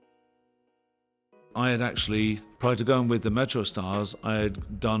I had actually, prior to going with the Metro Stars, I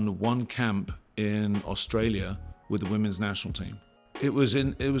had done one camp in Australia with the women's national team. It was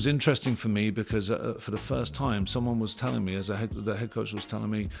interesting for me because for the first time, someone was telling me, the head coach was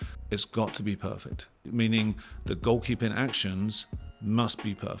telling me, it's got to be perfect. Meaning the goalkeeping actions must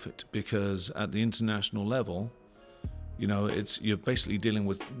be perfect, because at the international level, you know, you're basically dealing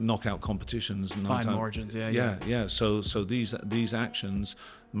with knockout competitions. Fine margins, yeah. So these actions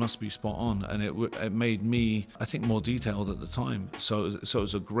must be spot on, and it made me, I think, more detailed at the time. So it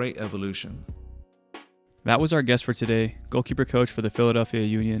was a great evolution. That was our guest for today, goalkeeper coach for the Philadelphia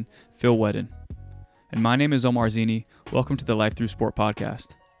Union, Phil Wheddon. And my name is Omar Zini. Welcome to the Life Through Sport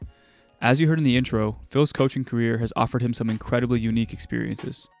podcast. As you heard in the intro, Phil's coaching career has offered him some incredibly unique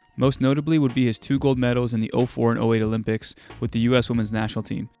experiences. Most notably would be his 2 gold medals in the 2004 and 2008 Olympics with the U.S. women's national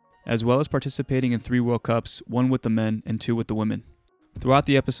team, as well as participating in 3 World Cups, 1 with the men and 2 with the women. Throughout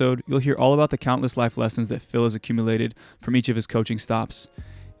the episode, you'll hear all about the countless life lessons that Phil has accumulated from each of his coaching stops,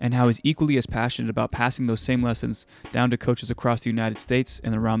 and how he's equally as passionate about passing those same lessons down to coaches across the United States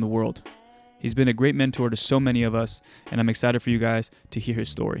and around the world. He's been a great mentor to so many of us, and I'm excited for you guys to hear his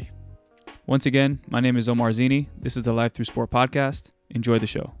story. Once again, my name is Omar Zini. This is the Life Through Sport podcast. Enjoy the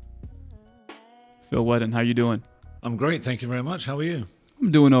show. Phil Wheddon, how you doing? I'm great, thank you very much. How are you? I'm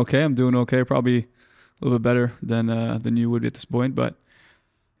doing okay. Probably a little bit better than you would at this point, but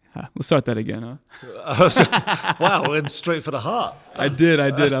we'll start that again, huh? Wow, went straight for the heart. I did.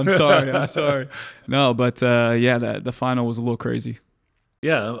 I'm sorry. No, but the final was a little crazy.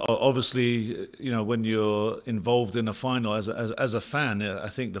 Yeah, obviously, you know, when you're involved in a final as a fan, I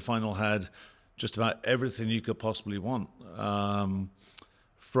think the final had just about everything you could possibly want.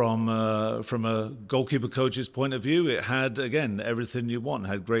 From a goalkeeper coach's point of view, it had, again, everything you want. It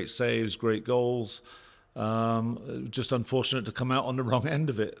had great saves, great goals. Just unfortunate to come out on the wrong end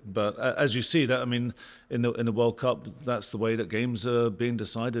of it. But as you see, that, I mean, in the World Cup, that's the way that games are being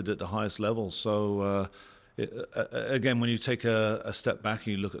decided at the highest level. So again, when you take a step back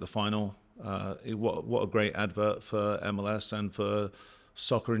and you look at the final, what a great advert for MLS and for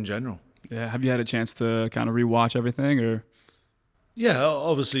soccer in general. Yeah, have you had a chance to kind of rewatch everything, or? Yeah,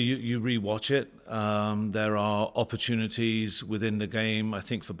 obviously you rewatch it. There are opportunities within the game, I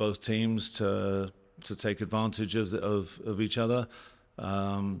think, for both teams to take advantage of each other.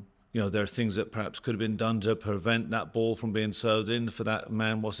 You know, there are things that perhaps could have been done to prevent that ball from being served in for that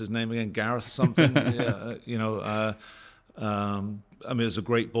man. What's his name again? Gareth something. You know, I mean, it was a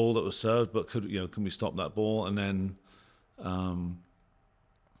great ball that was served, but can we stop that ball? And then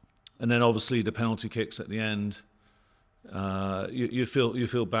obviously the penalty kicks at the end. You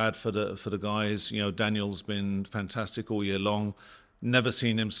feel bad for the guys. You know, Daniel's been fantastic all year long. Never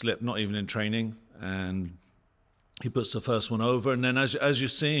seen him slip, not even in training, and he puts the first one over. And then as you're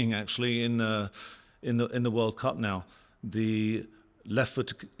seeing actually in the World Cup now, the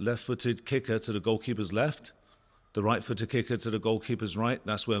left-footed kicker to the goalkeeper's left, the right-footed kicker to the goalkeeper's right.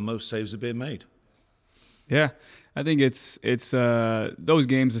 That's where most saves are being made. Yeah, I think it's those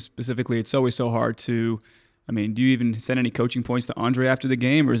games specifically. It's always so hard to. I mean, do you even send any coaching points to Andre after the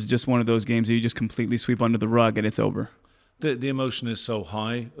game, or is it just one of those games that you just completely sweep under the rug and it's over? The emotion is so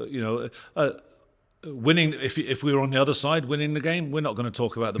high. You know, winning. If we were on the other side, winning the game, we're not going to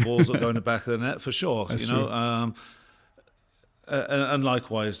talk about the balls that go in the back of the net for sure. That's you know, true. And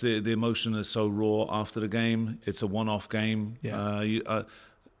likewise, the emotion is so raw after the game. It's a one-off game. Yeah.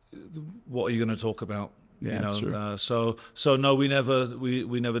 What are you going to talk about? Yeah, that's true. So no, we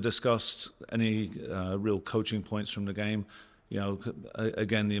never discussed any real coaching points from the game. You know,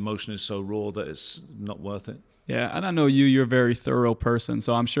 again, the emotion is so raw that it's not worth it. Yeah, and I know you're a very thorough person,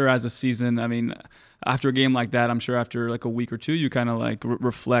 so I'm sure as a season, I mean, after a game like that, I'm sure after like a week or two, you kind of like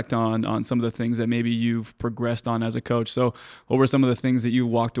reflect on some of the things that maybe you've progressed on as a coach. So what were some of the things that you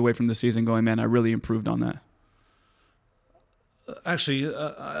walked away from the season going, man, I really improved on that? Actually,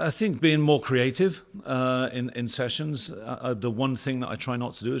 I think being more creative in sessions. The one thing that I try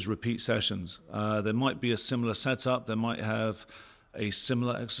not to do is repeat sessions. There might be a similar setup, there might have a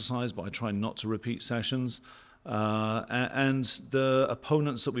similar exercise, but I try not to repeat sessions. And the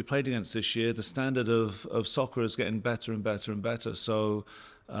opponents that we played against this year, the standard of soccer is getting better and better and better. So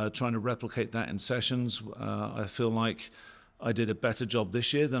trying to replicate that in sessions, I feel like I did a better job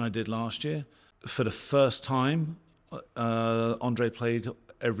this year than I did last year. For the first time, Andre played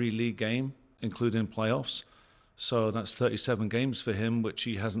every league game, including playoffs. So that's 37 games for him, which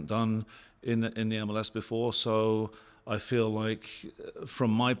he hasn't done in the MLS before. So I feel like,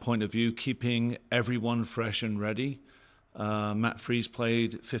 from my point of view, keeping everyone fresh and ready. Matt Freese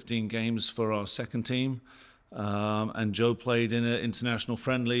played 15 games for our second team. and Joe played in an international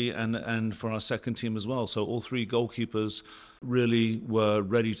friendly and for our second team as well. So all three goalkeepers really were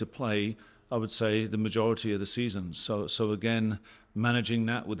ready to play, I would say, the majority of the season. So again, managing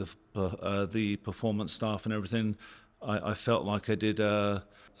that with the performance staff and everything, I felt like I did a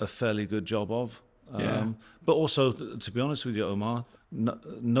fairly good job of. But also, to be honest with you, Omar,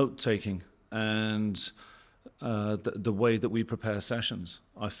 note-taking and the way that we prepare sessions.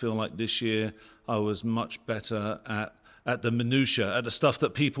 I feel like this year I was much better at the minutiae, at the stuff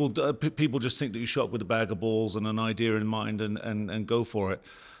that people just think that you show up with a bag of balls and an idea in mind and go for it.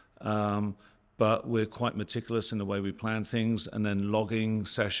 But we're quite meticulous in the way we plan things and then logging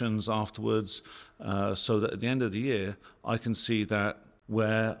sessions afterwards, so that at the end of the year, I can see that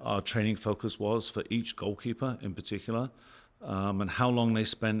where our training focus was for each goalkeeper in particular, and how long they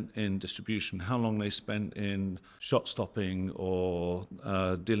spent in distribution, how long they spent in shot stopping or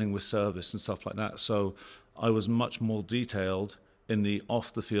dealing with service and stuff like that. So I was much more detailed in the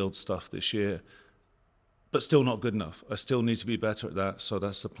off-the-field stuff this year, but still not good enough. I still need to be better at that, so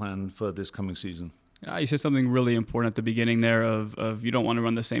that's the plan for this coming season. You said something really important at the beginning there of you don't want to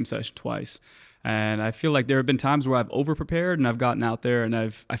run the same session twice. And I feel like there have been times where I've over-prepared and I've gotten out there and I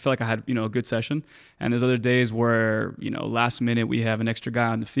feel like I had, a good session. And there's other days where, last minute we have an extra guy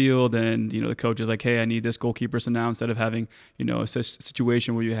on the field and, the coach is like, hey, I need this goalkeeper. So now instead of having, a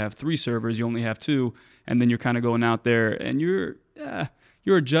situation where you have 3 servers, you only have 2. And then you're kind of going out there and you're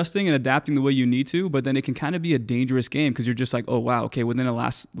adjusting and adapting the way you need to, but then it can kind of be a dangerous game because you're just like, oh, wow, okay, within a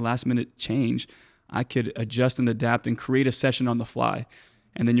last minute change, I could adjust and adapt and create a session on the fly.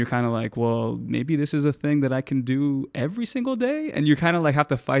 And then you're kind of like, well, maybe this is a thing that I can do every single day. And you kind of like have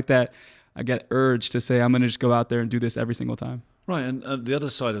to fight that, I get urge to say, I'm going to just go out there and do this every single time. Right. And the other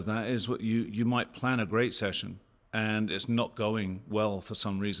side of that is what you might plan a great session and it's not going well for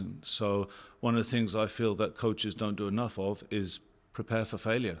some reason. So one of the things I feel that coaches don't do enough of is prepare for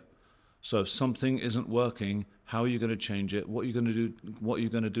failure. So if something isn't working, how are you going to change it? What are you going to do? What are you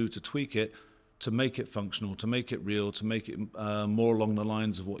going to do to tweak it, to make it functional, to make it real, to make it more along the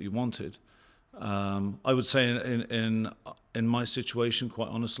lines of what you wanted? I would say in my situation, quite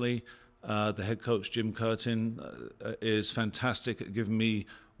honestly, the head coach Jim Curtin is fantastic at giving me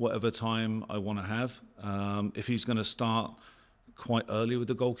whatever time I want to have. If he's going to start quite early with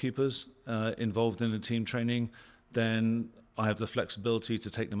the goalkeepers involved in the team training, then I have the flexibility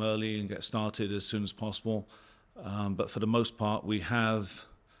to take them early and get started as soon as possible. But for the most part, we have,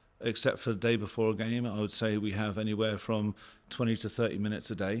 except for the day before a game, I would say we have anywhere from 20 to 30 minutes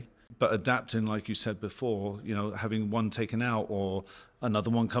a day. But adapting, like you said before, having one taken out or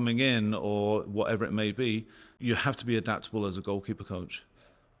another one coming in or whatever it may be, you have to be adaptable as a goalkeeper coach.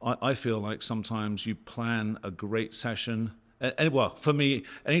 I feel like sometimes you plan a great session. And well, for me,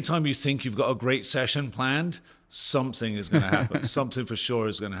 anytime you think you've got a great session planned, something is going to happen. Something for sure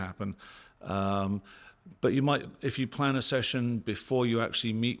is going to happen. But you might, if you plan a session before you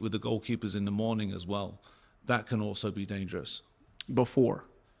actually meet with the goalkeepers in the morning as well, that can also be dangerous. Before?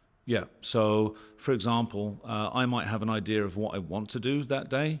 Yeah. So, for example, I might have an idea of what I want to do that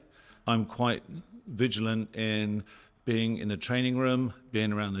day. I'm quite vigilant in being in the training room,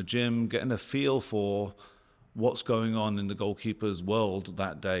 being around the gym, getting a feel for what's going on in the goalkeeper's world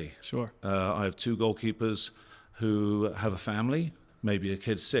that day. Sure. I have 2 goalkeepers who have a family. Maybe a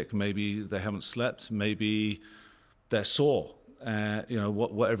kid's sick, maybe they haven't slept, maybe they're sore,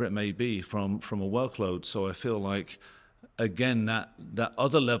 whatever it may be from a workload. So I feel like, again, that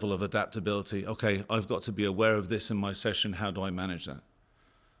other level of adaptability, okay, I've got to be aware of this in my session, how do I manage that?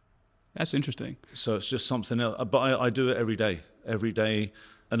 That's interesting. So it's just something else, but I do it every day,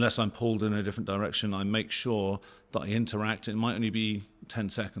 unless I'm pulled in a different direction. I make sure that I interact, it might only be 10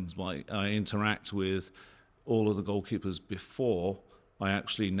 seconds, but I interact with all of the goalkeepers before I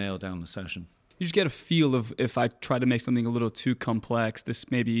actually nail down the session. You just get a feel of if I try to make something a little too complex,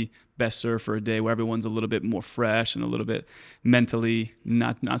 this may be best served for a day where everyone's a little bit more fresh and a little bit mentally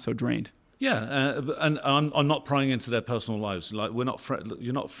not so drained. Yeah, and I'm not prying into their personal lives. Like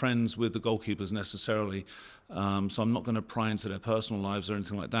you're not friends with the goalkeepers necessarily, so I'm not going to pry into their personal lives or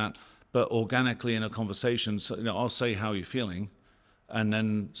anything like that. But organically in a conversation, I'll say how you're feeling, and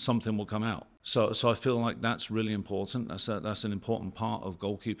then something will come out. So I feel like that's really important. That's an important part of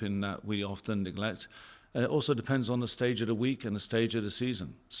goalkeeping that we often neglect. And it also depends on the stage of the week and the stage of the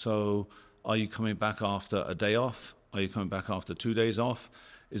season. So are you coming back after a day off? Are you coming back after 2 days off?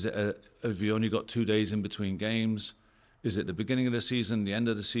 Have you only got 2 days in between games? Is it the beginning of the season, the end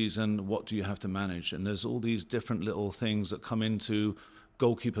of the season? What do you have to manage? And there's all these different little things that come into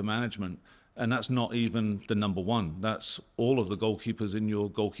goalkeeper management. And that's not even the number one. That's all of the goalkeepers in your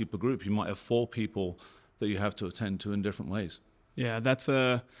goalkeeper group. You might have 4 people that you have to attend to in different ways. Yeah, it's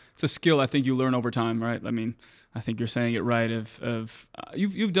a skill I think you learn over time, right? I mean, I think you're saying it right.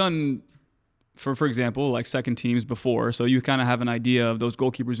 You've done, for example, like second teams before, so you kind of have an idea of those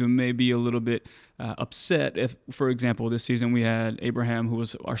goalkeepers who may be a little bit upset. If, for example, this season we had Abraham, who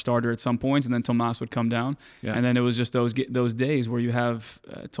was our starter at some points, and then Tomas would come down, and then it was just those days where you have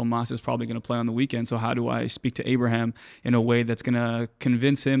Tomas is probably going to play on the weekend. So how do I speak to Abraham in a way that's going to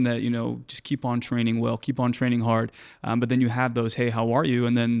convince him that just keep on training well, keep on training hard? But then you have those, hey, how are you?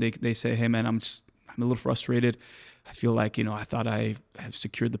 And then they say, hey man, I'm a little frustrated. I feel like, I thought I have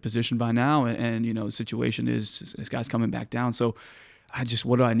secured the position by now, and the situation is this guy's coming back down. So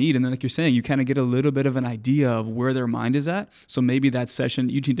what do I need? And then like you're saying, you kind of get a little bit of an idea of where their mind is at. So maybe that session,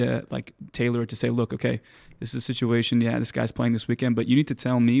 you need to like tailor it to say, look, okay, this is a situation. Yeah, this guy's playing this weekend, but you need to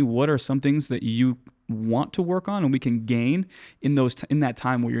tell me what are some things that you want to work on and we can gain in that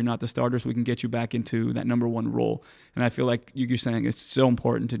time where you're not the starter, so we can get you back into that number one role. And I feel like you're saying it's so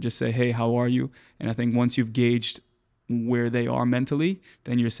important to just say, hey, how are you? And I think once you've gauged where they are mentally,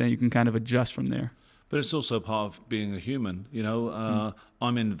 then you're saying you can kind of adjust from there. But it's also part of being a human.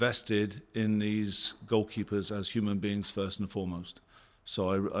 I'm invested in these goalkeepers as human beings first and foremost.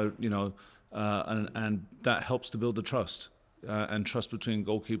 So and that helps to build the trust. And trust between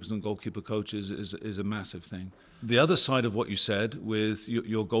goalkeepers and goalkeeper coaches is a massive thing. The other side of what you said with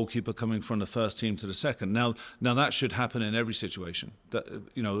your goalkeeper coming from the first team to the second. Now that should happen in every situation. That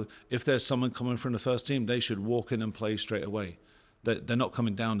if there's someone coming from the first team, they should walk in and play straight away. They're not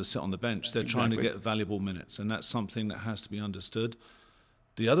coming down to sit on the bench. They're trying to get valuable minutes, and that's something that has to be understood.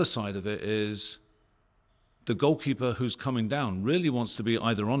 The other side of it is the goalkeeper who's coming down really wants to be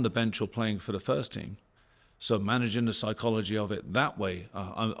either on the bench or playing for the first team. So managing the psychology of it that way,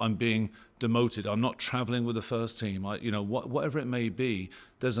 I'm being demoted. I'm not traveling with the first team. Whatever it may be,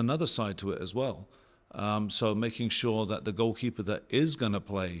 there's another side to it as well. So making sure that the goalkeeper that is going to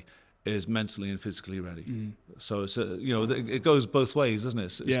play is mentally and physically ready. So it's it goes both ways, doesn't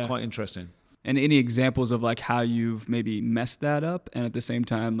it? It's quite interesting. And any examples of like how you've maybe messed that up, and at the same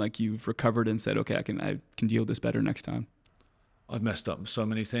time like you've recovered and said, okay, I can deal with this better next time? I've messed up so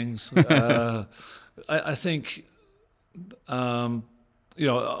many things. I think, I'll be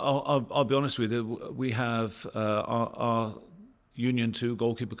honest with you. We have our Union 2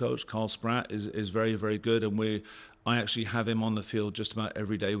 goalkeeper coach, Carl Spratt, is very, very good, and I actually have him on the field just about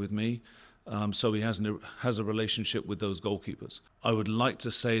every day with me. So he has a relationship with those goalkeepers. I would like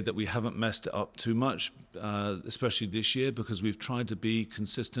to say that we haven't messed it up too much, especially this year, because we've tried to be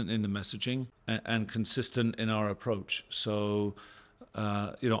consistent in the messaging and consistent in our approach. So,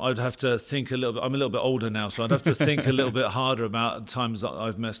 I'd have to think a little bit. I'm a little bit older now, so I'd have to think a little bit harder about times that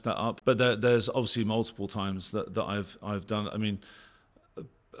I've messed that up. But there's obviously multiple times that I've done. I mean,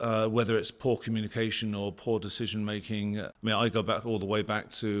 whether it's poor communication or poor decision making. I go back all the way back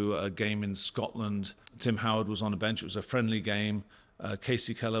to a game in Scotland. Tim Howard was on the bench. It was a friendly game.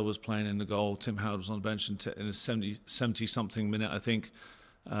 Casey Keller was playing in the goal. Tim Howard was on the bench, and in a 70-something minute, I think,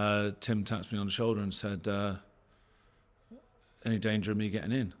 Tim tapped me on the shoulder and said, any danger of me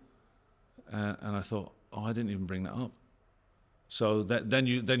getting in? And I thought, I didn't even bring that up. So then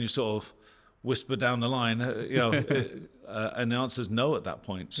you sort of whisper down the line, and the answer is no at that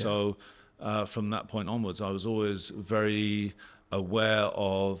point. Yeah. So from that point onwards, I was always very aware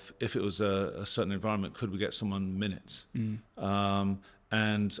of, if it was a certain environment, could we get someone minutes?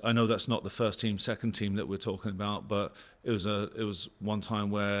 And I know that's not the first team, second team that we're talking about, but it was one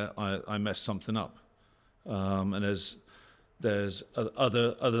time where I messed something up. And there's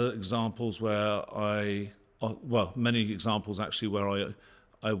other examples where many examples actually where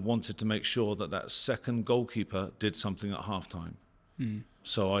I wanted to make sure that second goalkeeper did something at halftime.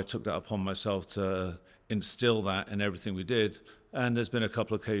 So I took that upon myself to instill that in everything we did. And there's been a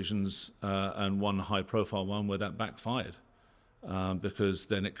couple of occasions, and one high-profile one, where that backfired. Because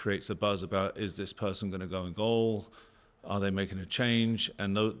then it creates a buzz about, is this person going to go in goal? Are they making a change?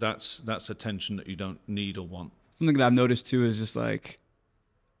 And that's attention that you don't need or want. Something that I've noticed too is just like,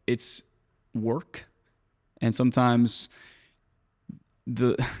 it's work. And sometimes I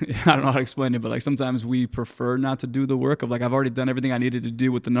don't know how to explain it, but like sometimes we prefer not to do the work of like, I've already done everything I needed to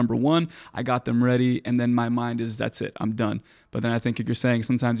do with the number one. I got them ready. And then my mind is, that's it, I'm done. But then I think, like you're saying,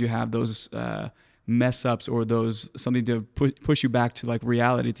 sometimes you have those mess ups or those something to push you back to like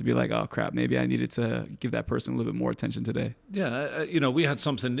reality, to be like, oh crap, maybe I needed to give that person a little bit more attention today. Yeah. We had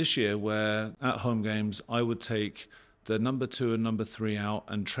something this year where at home games, I would take the number 2 and number 3 out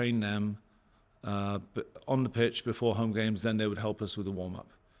and train them on the pitch before home games. Then they would help us with the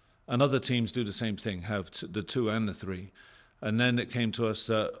warm-up. And other teams do the same thing, have the 2 and the 3. And then it came to us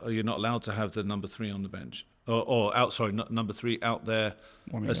that you're not allowed to have the number 3 on the bench, or out. Sorry, number 3 out there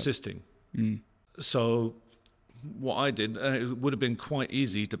assisting. So what I did, it would have been quite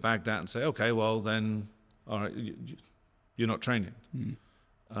easy to bag that and say, okay, well then, all right, you're not training.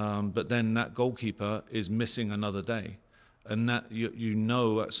 But then that goalkeeper is missing another day. And that you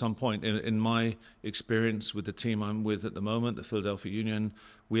know at some point, in my experience with the team I'm with at the moment, the Philadelphia Union,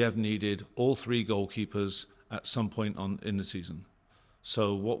 we have needed all 3 goalkeepers at some point in the season.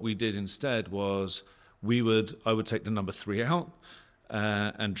 So what we did instead was I would take the number 3 out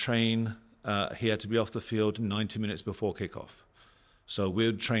and train. He had to be off the field 90 minutes before kickoff. So we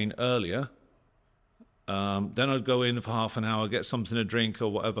would train earlier. Then I'd go in for half an hour, get something to drink or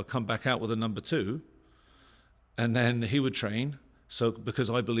whatever, come back out with a number 2. And then he would train. So because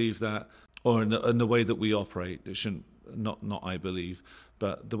I believe that, or in the way that we operate, it shouldn't, not I believe,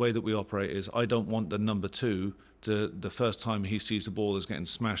 but the way that we operate is I don't want the number 2 to, the first time he sees the ball is getting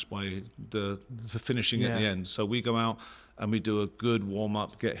smashed by the finishing at the end. So we go out and we do a good warm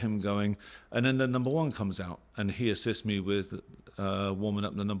up, get him going. And then the number 1 comes out and he assists me with warming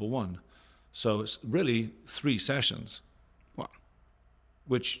up the number 1. So it's really 3 sessions.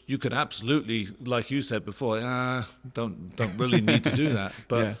 Which you could absolutely, like you said before, don't really need to do that.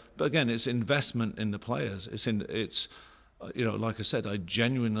 But but again, it's investment in the players. It's like I said, I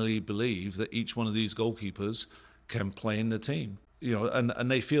genuinely believe that each one of these goalkeepers can play in the team. And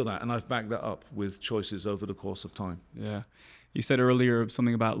they feel that, and I've backed that up with choices over the course of time. Yeah. You said earlier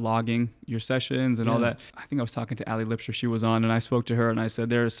something about logging your sessions and all that. I think I was talking to Ali Lipsher. She was on, and I spoke to her, and I said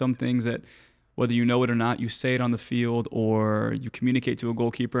there are some things that, whether you know it or not, you say it on the field or you communicate to a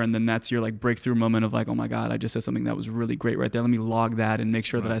goalkeeper, and then that's your like breakthrough moment of like, oh my God, I just said something that was really great right there. Let me log that and make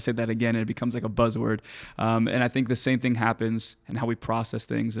sure that I say that again, and it becomes like a buzzword. And I think the same thing happens in how we process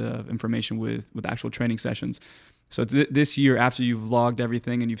things, information with actual training sessions. So this year, after you've logged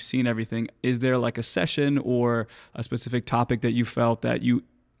everything and you've seen everything, is there like a session or a specific topic that you felt that you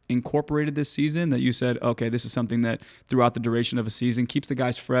incorporated this season that you said, okay, this is something that throughout the duration of a season keeps the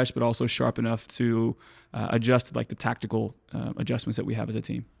guys fresh, but also sharp enough to adjust to like the tactical adjustments that we have as a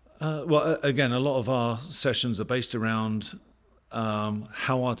team? Well, again, a lot of our sessions are based around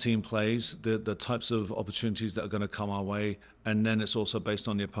how our team plays, the types of opportunities that are going to come our way, and then it's also based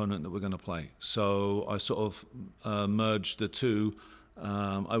on the opponent that we're going to play. So I sort of merged the two.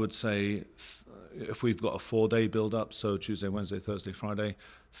 I would say if we've got a 4-day build-up, so Tuesday, Wednesday, Thursday, Friday,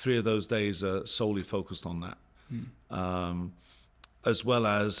 3 of those days are solely focused on that. As well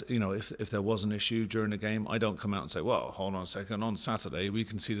as, if there was an issue during the game, I don't come out and say, well, hold on a second, on Saturday we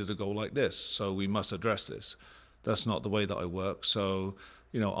conceded a goal like this, so we must address this. That's not the way that I work. So,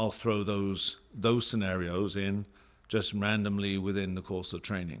 I'll throw those scenarios in just randomly within the course of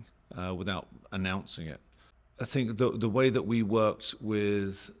training without announcing it. I think the way that we worked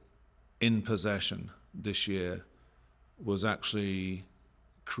with in possession this year was actually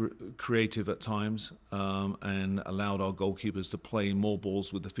creative at times and allowed our goalkeepers to play more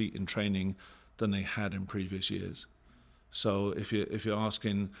balls with the feet in training than they had in previous years. So if you're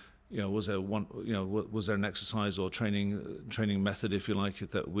asking, was there an exercise or training method, if you like,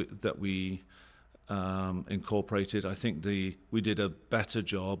 that we incorporated? I think we did a better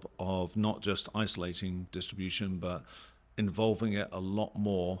job of not just isolating distribution, but involving it a lot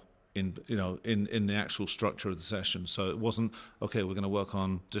more in the actual structure of the session. So it wasn't, okay, we're going to work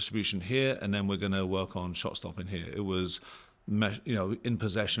on distribution here and then we're going to work on shot stopping here. It was in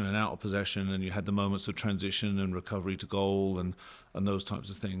possession and out of possession, and you had the moments of transition and recovery to goal and those types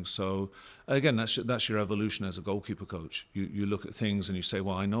of things. So again, that's your evolution as a goalkeeper coach. You look at things and you say,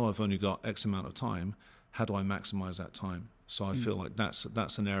 well, I know I've only got X amount of time. How do I maximize that time? So I feel like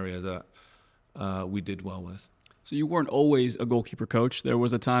that's an area that we did well with. So you weren't always a goalkeeper coach. There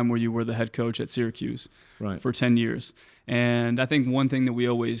was a time where you were the head coach at Syracuse for 10 years. And I think one thing that we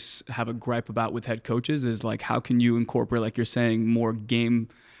always have a gripe about with head coaches is like, how can you incorporate, like you're saying, more game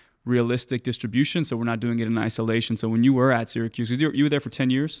realistic distribution, so we're not doing it in isolation. So when you were at Syracuse, you were there for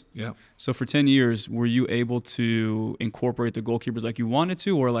 10 years? Yeah. So for 10 years, were you able to incorporate the goalkeepers like you wanted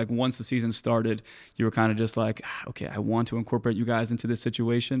to, or like once the season started, you were kind of just like, okay, I want to incorporate you guys into this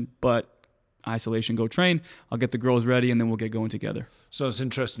situation, but isolation, go train, I'll get the girls ready, and then we'll get going together? So it's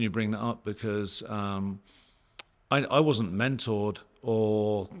interesting you bring that up because I wasn't mentored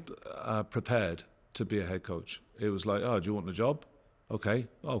or prepared to be a head coach. It was like, oh, do you want the job? Okay.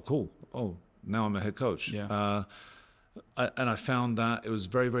 Oh, cool. Oh, now I'm a head coach. Yeah. And I found that it was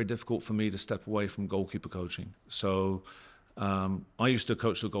very, very difficult for me to step away from goalkeeper coaching. So I used to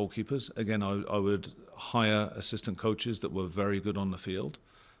coach the goalkeepers. Again, I would hire assistant coaches that were very good on the field.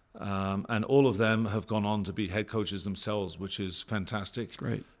 And all of them have gone on to be head coaches themselves, which is fantastic. It's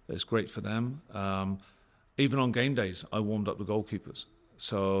great. It's great for them. Even on game days, I warmed up the goalkeepers.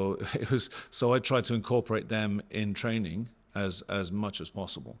 So I tried to incorporate them in training as much as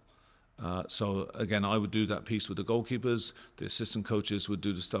possible. So again, I would do that piece with the goalkeepers. The assistant coaches would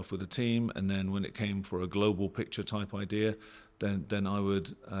do the stuff with the team, and then when it came for a global picture type idea, then I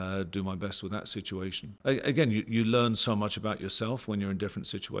would do my best with that situation. Again, you learn so much about yourself when you're in different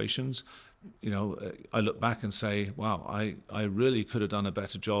situations. I look back and say, wow, I really could have done a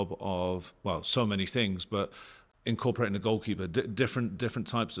better job of, well, so many things, but incorporating the goalkeeper, different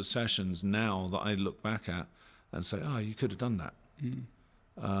types of sessions now that I look back at and say, oh, you could have done that. Mm.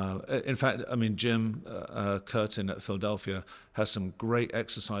 In fact, I mean, Jim Curtin at Philadelphia has some great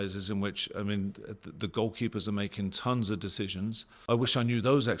exercises in which, I mean, the goalkeepers are making tons of decisions. I wish I knew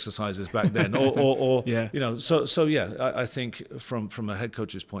those exercises back then, or yeah. So yeah, I think from a head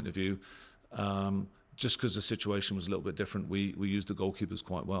coach's point of view, just because the situation was a little bit different, we used the goalkeepers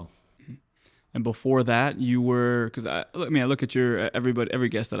quite well. And before that, you were, because I look at every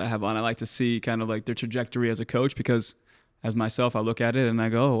guest that I have on, I like to see kind of like their trajectory as a coach, because as myself, I look at it and I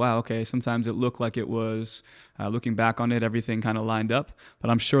go, oh, wow, okay, sometimes it looked like it was, looking back on it, everything kind of lined up, but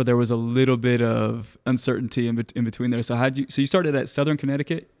I'm sure there was a little bit of uncertainty in between there. So you started at Southern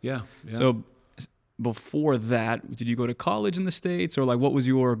Connecticut? Yeah. So before that, did you go to college in the States, or like what was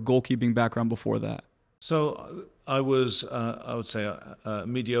your goalkeeping background before that? So I was, I would say, a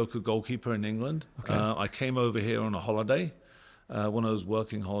mediocre goalkeeper in England. Okay. I came over here on a holiday. One of those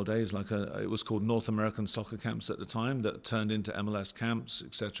working holidays, it was called North American Soccer Camps at the time, that turned into MLS camps,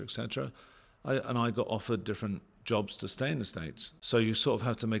 et cetera, et cetera. And I got offered different jobs to stay in the States. So you sort of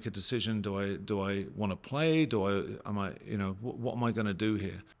have to make a decision: do I want to play? What am I going to do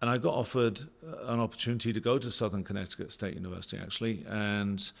here? And I got offered an opportunity to go to Southern Connecticut State University, actually,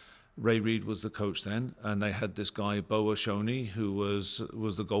 and Ray Reid was the coach then, and they had this guy Bo Oshoni, who was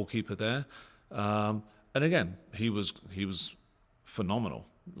the goalkeeper there, and again he was phenomenal,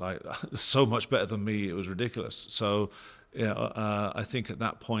 like so much better than me, it was ridiculous. So I think at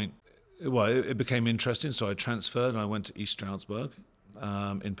that point, well, it became interesting, so I transferred and I went to East Stroudsburg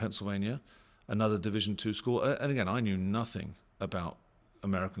in Pennsylvania, another Division II school, and again I knew nothing about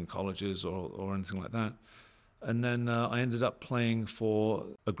American colleges or anything like that. And then I ended up playing for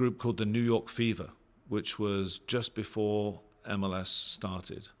a group called the New York Fever, which was just before MLS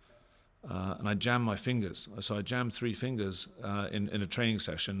started. And I jammed my fingers. So I jammed 3 fingers in a training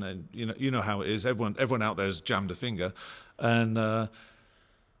session. And you know how it is. Everyone out there has jammed a finger, and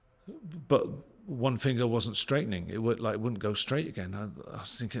but one finger wasn't straightening. It wouldn't go straight again. I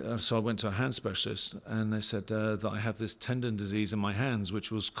was thinking. So I went to a hand specialist, and they said that I have this tendon disease in my hands,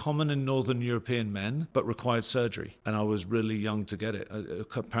 which was common in Northern European men, but required surgery. And I was really young to get it.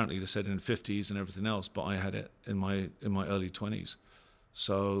 Apparently, they said in the 50s and everything else, but I had it in my early 20s.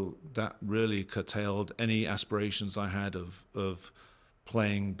 So that really curtailed any aspirations I had of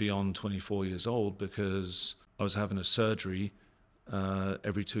playing beyond 24 years old, because I was having a surgery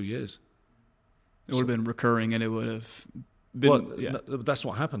every 2 years. It would have been recurring, and it would have been. That's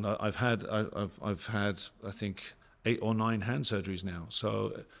what happened. I've had I think 8 or 9 hand surgeries now.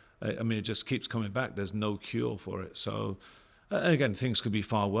 So I mean, it just keeps coming back. There's no cure for it. So again, things could be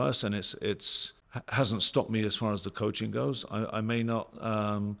far worse, and it's hasn't stopped me as far as the coaching goes. I may not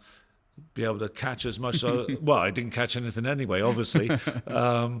be able to catch as much. Well, I didn't catch anything anyway, obviously,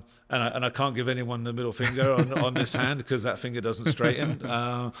 and I can't give anyone the middle finger on this hand, because that finger doesn't straighten.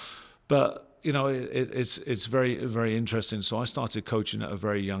 But it's very, very interesting. So I started coaching at a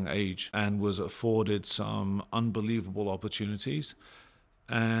very young age and was afforded some unbelievable opportunities.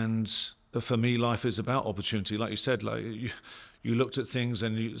 And for me, life is about opportunity. Like you said, like you looked at things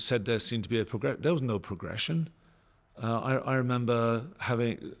and you said there seemed to be a progression. There was no progression. I remember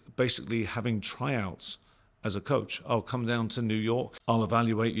having tryouts as a coach. I'll come down to New York. I'll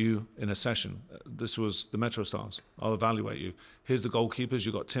evaluate you in a session. This was the Metro Stars. I'll evaluate you. Here's the goalkeepers.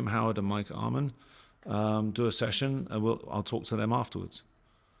 You've got Tim Howard and Mike Arman. Do a session, and I'll talk to them afterwards.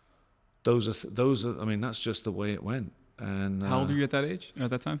 Those are. I mean, that's just the way it went. And how old were you at that age?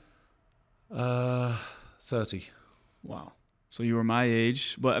 At that time? 30. Wow. So you were my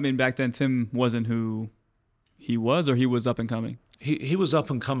age, but I mean, back then Tim wasn't who he was, or he was up and coming. He was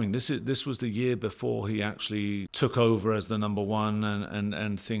up and coming. This was the year before he actually took over as the number one,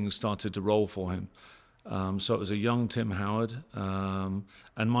 and things started to roll for him. So it was a young Tim Howard and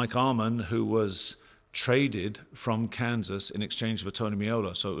Mike Arman, who was traded from Kansas in exchange for Tony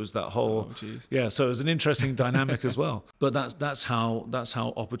Meola. So it was that whole So it was an interesting dynamic as well. But that's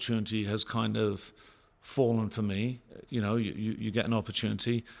how opportunity has kind of fallen for me. You get an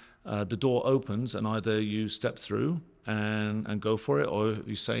opportunity, the door opens, and either you step through and go for it, or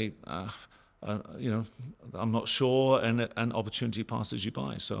you say, I'm not sure, and an opportunity passes you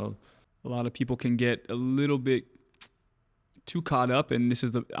by. So A lot of people can get a little bit too caught up, and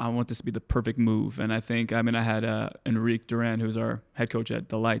I want this to be the perfect move. And I had Enrique Duran, who's our head coach at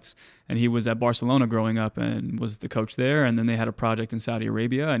the Lights, and he was at Barcelona growing up and was the coach there. And then they had a project in Saudi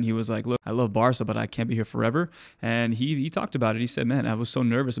Arabia, and he was like, look, I love Barca, but I can't be here forever. And he talked about it. He said, man, I was so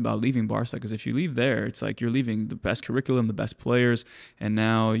nervous about leaving Barca, because if you leave there, it's like you're leaving the best curriculum, the best players, and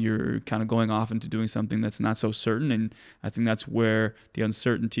now you're kind of going off into doing something that's not so certain. And I think that's where the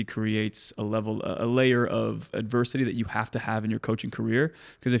uncertainty creates a layer of adversity that you have to have in your coaching career.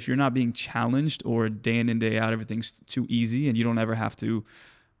 Because if you're not being challenged, or day in and day out everything's too easy and you don't ever have to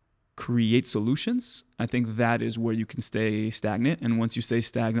create solutions, I think that is where you can stay stagnant. And once you stay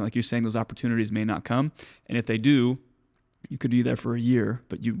stagnant, like you're saying, those opportunities may not come. And if they do, you could be there for a year,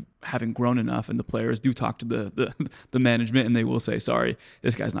 but you haven't grown enough. And the players do talk to the management, and they will say, sorry,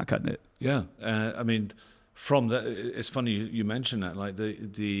 this guy's not cutting it. Yeah. From that, it's funny you mentioned that. Like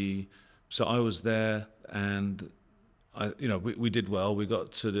so I was there, and we did well. We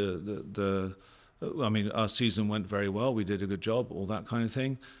got to our season went very well. We did a good job, all that kind of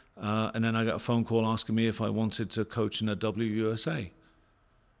thing. And then I got a phone call asking me if I wanted to coach in a WUSA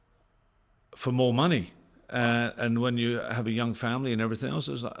for more money. And when you have a young family and everything else,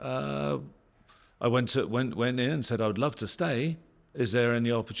 it was like, I went in and said, I would love to stay. Is there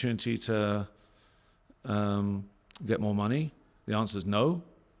any opportunity to get more money? The answer is no.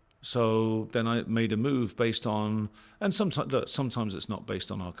 So then I made a move based on, and sometimes it's not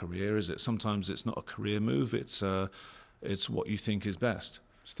based on our career, is it? Sometimes it's not a career move. It's what you think is best.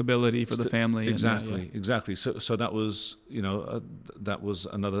 Stability for the family. Exactly. So that was, that was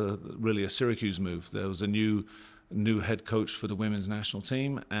another, really a Syracuse move. There was a new head coach for the women's national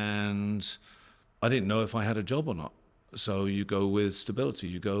team, and I didn't know if I had a job or not. So you go with stability.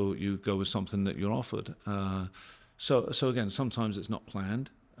 You go with something that you're offered. So again, sometimes it's not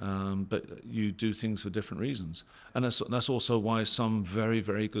planned. But you do things for different reasons. And that's also why some very,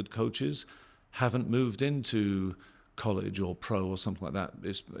 very good coaches haven't moved into college or pro or something like that.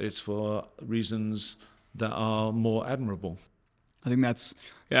 It's for reasons that are more admirable. I think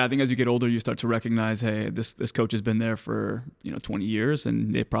I think as you get older, you start to recognize, hey, this coach has been there for 20 years,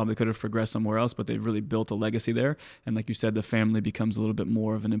 and they probably could have progressed somewhere else, but they've really built a legacy there. And like you said, the family becomes a little bit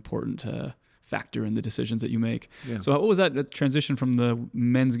more of an important factor in the decisions that you make. Yeah. So what was that transition from the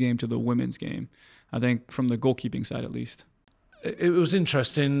men's game to the women's game? I think from the goalkeeping side, at least. It was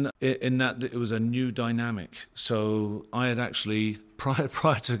interesting in that it was a new dynamic. So I had actually, prior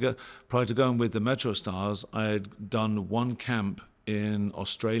to going with the Metro Stars, I had done one camp in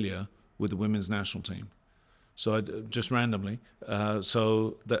Australia with the women's national team. So I just randomly. And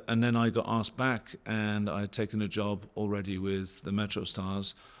then I got asked back, and I had taken a job already with the Metro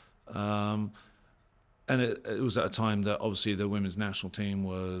Stars. And it was at a time that obviously the women's national team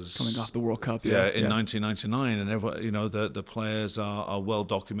was coming off the World Cup, in 1999, and everyone, the players are well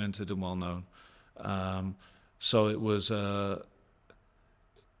documented and well known. So it was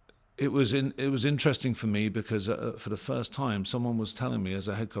interesting for me, because for the first time, someone was telling me, as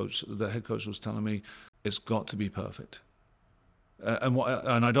the head coach was telling me, it's got to be perfect. And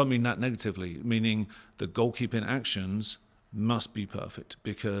I don't mean that negatively, meaning the goalkeeping actions must be perfect,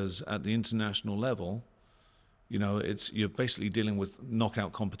 because at the international level, you're basically dealing with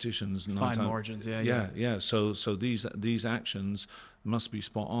knockout competitions. Fine margins, yeah. So these actions must be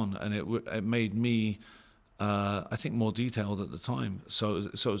spot on, and it made me, I think, more detailed at the time. So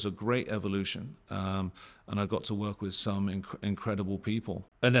it was a great evolution, and I got to work with some incredible people.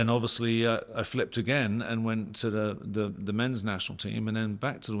 And then obviously I flipped again and went to the men's national team, and then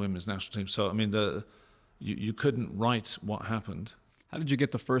back to the women's national team. So I mean, you couldn't write what happened. How did you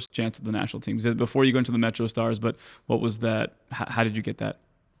get the first chance at the national team? Before you go into the Metro Stars, but what was that? How did you get that?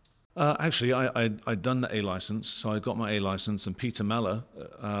 Actually, I'd done the A license, so I got my A license, and Peter Meller,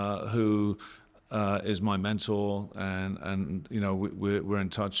 who is my mentor, and we're in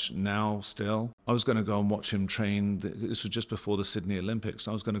touch now still. I was going to go and watch him train. This was just before the Sydney Olympics.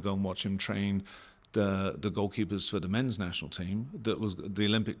 I was going to go and watch him train the goalkeepers for the men's national team, that was the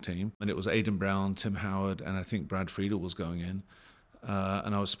Olympic team, and it was Aidan Brown, Tim Howard, and I think Brad Friedel was going in.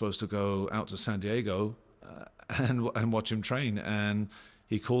 And I was supposed to go out to San Diego and watch him train. And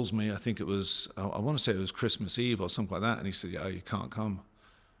he calls me, I think it was, I want to say it was Christmas Eve or something like that. And he said, yeah, you can't come.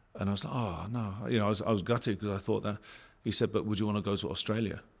 And I was like, oh, no. I was gutted, because I thought that. He said, but would you want to go to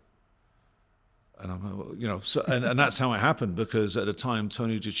Australia? And I'm, so, and that's how it happened, because at the time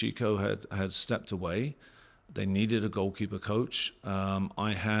Tony DiCicco had stepped away. They needed a goalkeeper coach.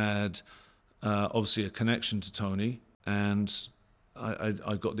 I had obviously a connection to Tony, and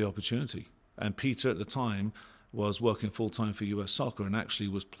I got the opportunity. And Peter at the time was working full-time for US Soccer and actually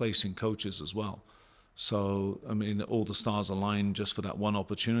was placing coaches as well. So, I mean, all the stars aligned just for that one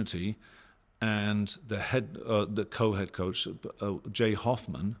opportunity. And the co-head coach, Jay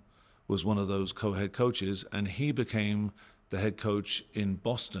Hoffman, was one of those co-head coaches, and he became the head coach in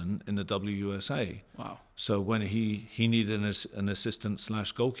Boston in the WUSA. Wow. So when he needed an assistant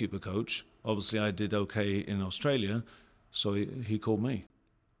 / goalkeeper coach, obviously I did okay in Australia, so he called me.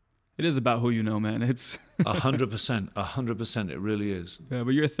 It is about who you know, man. It's 100%. It really is. Yeah,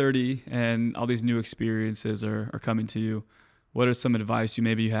 but you're 30 and all these new experiences are coming to you. What are some advice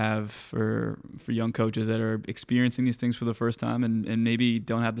you have for young coaches that are experiencing these things for the first time and maybe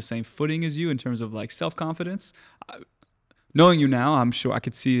don't have the same footing as you in terms of like self-confidence? Knowing you now, I'm sure I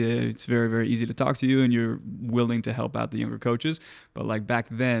could see that it's very, very easy to talk to you and you're willing to help out the younger coaches. But like back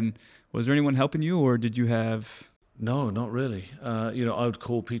then, was there anyone helping you, or did you have... No, not really. I would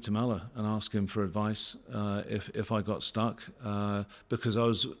call Peter Meller and ask him for advice if I got stuck, because I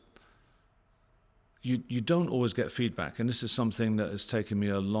was... You don't always get feedback, and this is something that has taken me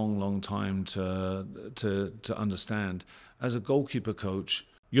a long, long time to understand. As a goalkeeper coach,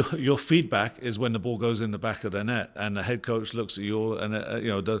 your feedback is when the ball goes in the back of the net, and the head coach looks at you, and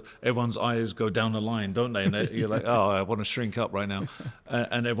everyone's eyes go down the line, don't they? And you're like, oh, I want to shrink up right now,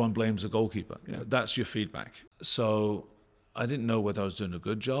 and everyone blames the goalkeeper. Yeah. That's your feedback. So I didn't know whether I was doing a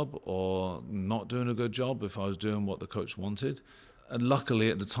good job or not doing a good job, if I was doing what the coach wanted. And luckily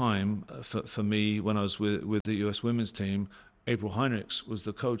at the time, for me, when I was with the US women's team, April Heinrichs was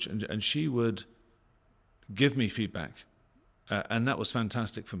the coach, and she would give me feedback. And that was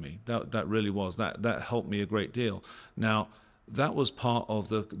fantastic for me. That really was. That helped me a great deal. Now, that was part of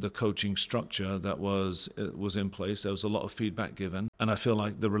the coaching structure that was in place. There was a lot of feedback given, and I feel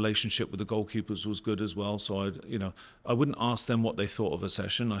like the relationship with the goalkeepers was good as well. So I wouldn't ask them what they thought of a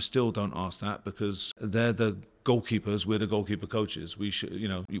session. I still don't ask that, because they're the goalkeepers. We're the goalkeeper coaches. We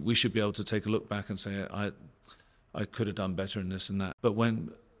should be able to take a look back and say, I could have done better in this and that. But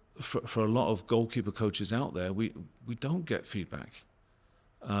for a lot of goalkeeper coaches out there, we don't get feedback.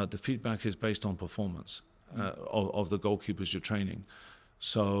 The feedback is based on performance of the goalkeepers you're training.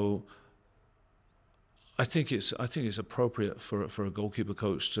 So I think it's appropriate for a goalkeeper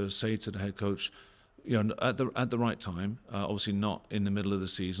coach to say to the head coach, at the right time, obviously not in the middle of the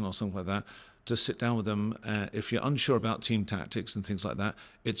season or something like that, to sit down with them. If you're unsure about team tactics and things like that,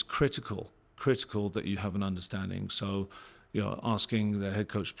 it's critical that you have an understanding. So, asking the head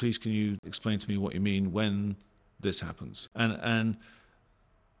coach, please, can you explain to me what you mean when this happens? And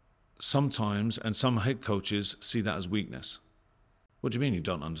sometimes, and some head coaches see that as weakness. What do you mean you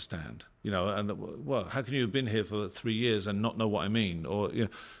don't understand? Well, how can you have been here for 3 years and not know what I mean? Or,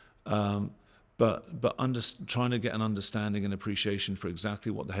 but trying to get an understanding and appreciation for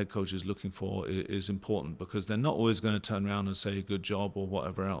exactly what the head coach is looking for is important, because they're not always going to turn around and say good job or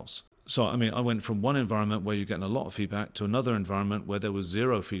whatever else. So, I went from one environment where you're getting a lot of feedback to another environment where there was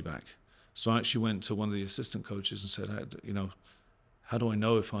zero feedback. So I actually went to one of the assistant coaches and said, how do I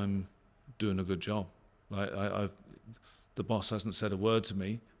know if I'm doing a good job? The boss hasn't said a word to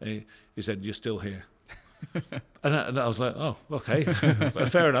me. He said, you're still here. and I was like, oh, okay,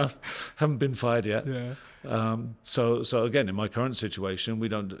 fair enough. Haven't been fired yet. Yeah. So again, in my current situation, we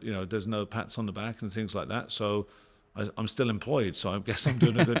don't, there's no pats on the back and things like that. So I'm still employed, so I guess I'm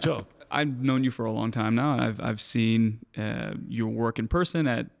doing a good job. I've known you for a long time now, and I've seen your work in person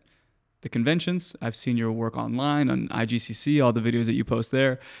at the conventions. I've seen your work online on IGCC, all the videos that you post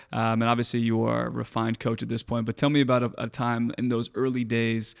there. And obviously you are a refined coach at this point, but tell me about a time in those early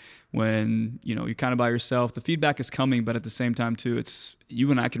days when, you're kind of by yourself. The feedback is coming, but at the same time too, it's you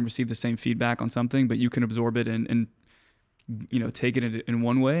and I can receive the same feedback on something, but you can absorb it and take it in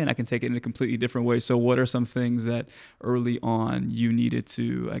one way, and I can take it in a completely different way. So what are some things that early on you needed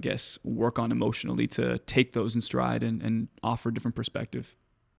to, I guess, work on emotionally to take those in stride and offer a different perspective?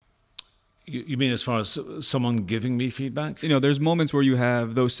 You mean as far as someone giving me feedback? There's moments where you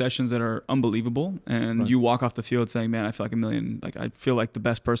have those sessions that are unbelievable, and you walk off the field saying, man, I feel like I feel like the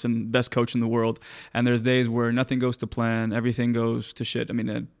best coach in the world. And there's days where nothing goes to plan, everything goes to shit.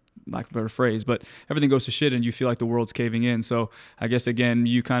 Lack of a better phrase, but everything goes to shit and you feel like the world's caving in. So I guess, again,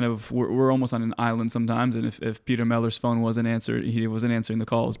 you kind of, we're almost on an island sometimes. And if Peter Meller's phone wasn't answered, he wasn't answering the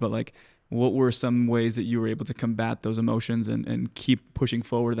calls. But what were some ways that you were able to combat those emotions and keep pushing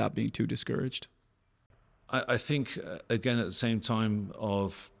forward without being too discouraged? I think, again, at the same time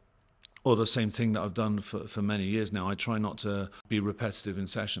of or the same thing that I've done for many years now. I try not to be repetitive in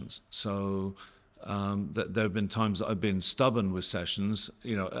sessions. So there have been times that I've been stubborn with sessions,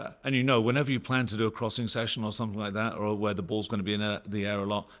 and whenever you plan to do a crossing session or something like that, or where the ball's going to be in the air a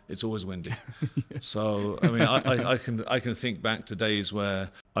lot, it's always windy. Yeah. So I mean, I can think back to days where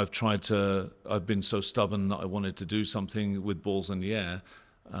I've been so stubborn that I wanted to do something with balls in the air.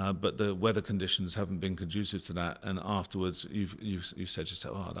 But the weather conditions haven't been conducive to that, and afterwards you've said to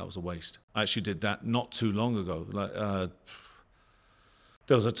yourself, "Oh, that was a waste." I actually did that not too long ago.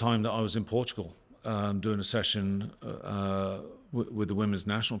 There was a time that I was in Portugal doing a session with the women's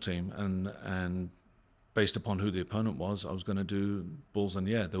national team, and based upon who the opponent was, I was going to do balls in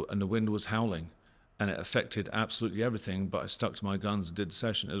the air, and the wind was howling, and it affected absolutely everything. But I stuck to my guns and did the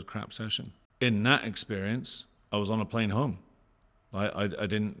session. It was a crap session. In that experience, I was on a plane home. I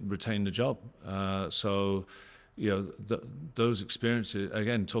didn't retain the job. So, those experiences,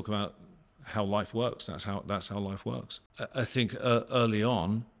 again, talk about how life works. That's how life works. I think early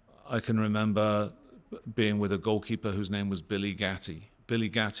on, I can remember being with a goalkeeper whose name was Billy Gatti. Billy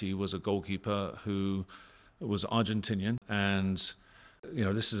Gatti was a goalkeeper who was Argentinian, and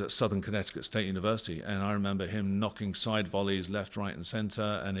this is at Southern Connecticut State University, and I remember him knocking side volleys left, right, and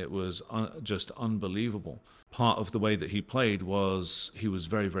center, and it was just unbelievable. Part of the way that he played was he was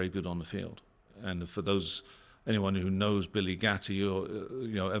very, very good on the field. And for anyone who knows Billy Gatti or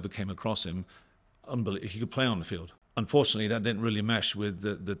ever came across him, he could play on the field. Unfortunately, that didn't really mesh with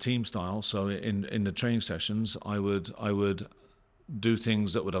the team style. So in the training sessions, I would do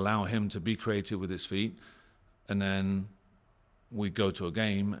things that would allow him to be creative with his feet, and then we go to a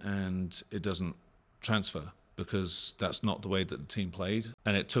game and it doesn't transfer, because that's not the way that the team played.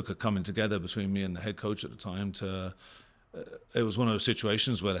 And it took a coming together between me and the head coach at the time it was one of those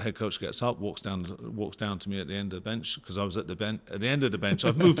situations where the head coach gets up, walks down to me at the end of the bench, because I was at the end of the bench.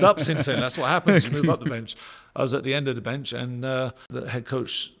 I've moved up since then. That's what happens. You move up the bench. I was at the end of the bench, and the head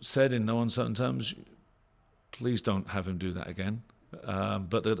coach said in no uncertain terms, "Please don't have him do that again."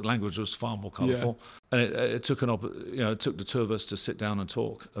 But the language was far more colourful, and it took it took the two of us to sit down and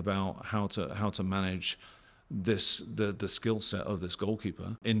talk about how to manage the skill set of this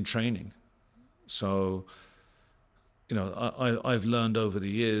goalkeeper in training. So, I've learned over the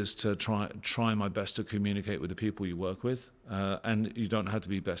years to try my best to communicate with the people you work with, and you don't have to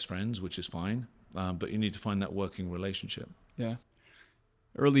be best friends, which is fine, but you need to find that working relationship. Yeah.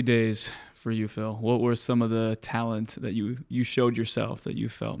 Early days for you, Phil. What were some of the talent that you showed yourself that you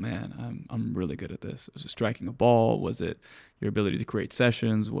felt, man, I'm really good at this? Was it striking a ball? Was it your ability to create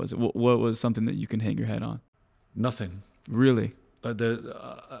sessions? Was it what was something that you can hang your head on? Nothing. Really?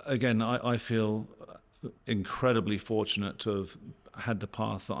 Again, I feel incredibly fortunate to have had the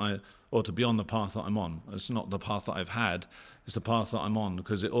path to be on the path that I'm on. It's not the path that I've had; it's the path that I'm on,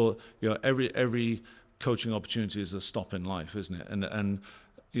 because every coaching opportunity is a stop in life, isn't it? And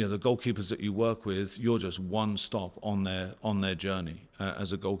the goalkeepers that you work with, you're just one stop on their journey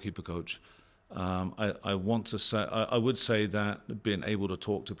as a goalkeeper coach. I would say that being able to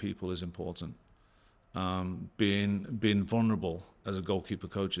talk to people is important. Being vulnerable as a goalkeeper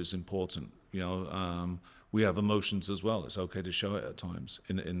coach is important. We have emotions as well. It's okay to show it at times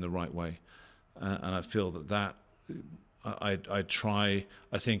in the right way, and I feel that I try.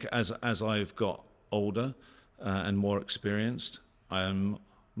 I think as I've got older and more experienced, I am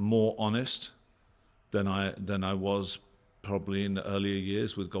more honest than I was probably in the earlier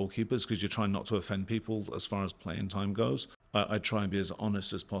years with goalkeepers, because you're trying not to offend people as far as playing time goes. I try and be as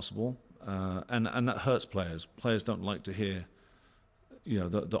honest as possible, and that hurts players. Players don't like to hear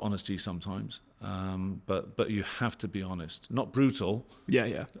the honesty sometimes, but you have to be honest, not brutal.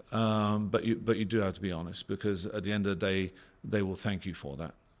 Yeah. But you do have to be honest, because at the end of the day, they will thank you for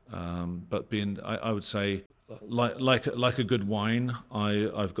that. But I would say, like a good wine,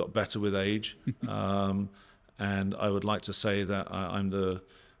 I've got better with age, and I would like to say that I'm the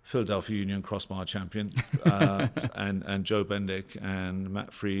Philadelphia Union crossbar champion, and Joe Bendick and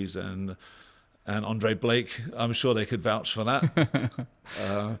Matt Fries and Andre Blake, I'm sure they could vouch for that.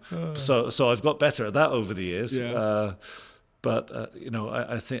 So I've got better at that over the years. Yeah. But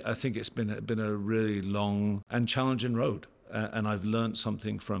I think it's been a really long and challenging road. And I've learned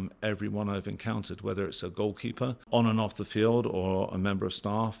something from everyone I've encountered, whether it's a goalkeeper on and off the field or a member of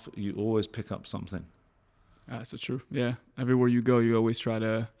staff. You always pick up something. That's the truth. Yeah. Everywhere you go, you always try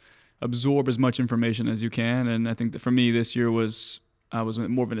to absorb as much information as you can. And I think that for me this year I was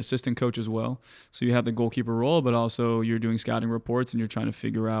more of an assistant coach as well. So you have the goalkeeper role, but also you're doing scouting reports and you're trying to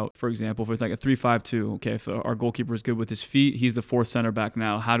figure out, for example, if it's like a 3-5-2, okay, if our goalkeeper is good with his feet, he's the fourth center back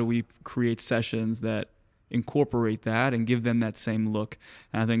now. How do we create sessions that incorporate that and give them that same look.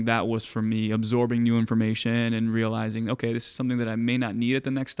 And I think that was for me, absorbing new information and realizing, okay, this is something that I may not need at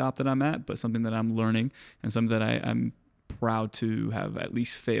the next stop that I'm at, but something that I'm learning and something that I'm proud to have at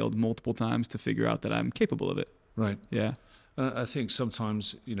least failed multiple times to figure out that I'm capable of it. Right. Yeah. I think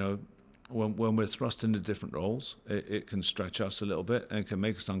sometimes, when we're thrust into different roles, it can stretch us a little bit and can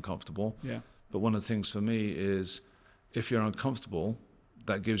make us uncomfortable. Yeah. But one of the things for me is, if you're uncomfortable,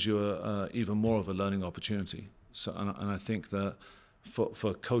 that gives you even more of a learning opportunity. So, and I think that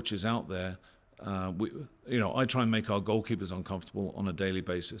for coaches out there, I try and make our goalkeepers uncomfortable on a daily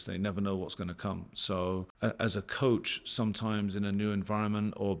basis. They never know what's going to come. So as a coach, sometimes in a new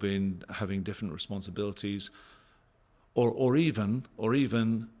environment or having different responsibilities, or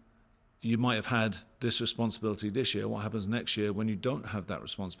even you might have had this responsibility this year. What happens next year when you don't have that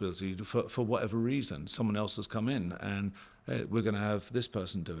responsibility for whatever reason? Someone else has come in and we're going to have this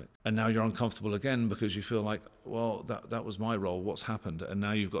person do it. And now you're uncomfortable again because you feel like, well, that was my role. What's happened? And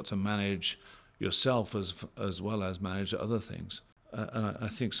now you've got to manage yourself as well as manage other things. And I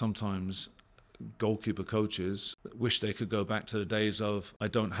think sometimes goalkeeper coaches wish they could go back to the days of, I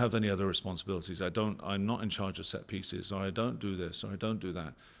don't have any other responsibilities. I'm not in charge of set pieces, or I don't do this, or I don't do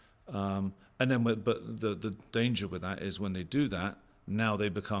that. But the danger with that is when they do that, now they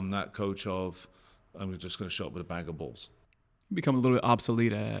become that coach of, I'm just going to show up with a bag of balls. Become a little bit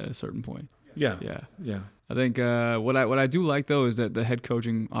obsolete at a certain point. Yeah. I think what I do like though is that the head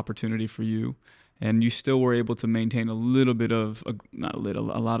coaching opportunity for you, and you still were able to maintain a little bit of a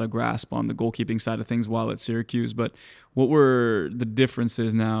lot of grasp on the goalkeeping side of things while at Syracuse. But what were the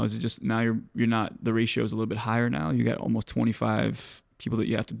differences now? Is it just now you're not, the ratio is a little bit higher now? You got almost 25 people that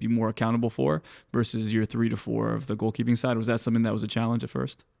you have to be more accountable for versus your 3 to 4 of the goalkeeping side. Was that something that was a challenge at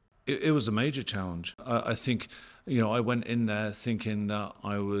first? It was a major challenge. I think, I went in there thinking that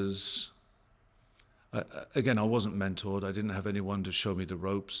I was, again, I wasn't mentored. I didn't have anyone to show me the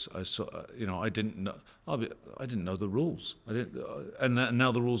ropes. I didn't know the rules. And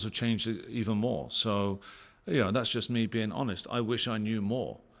now the rules have changed even more. So, that's just me being honest. I wish I knew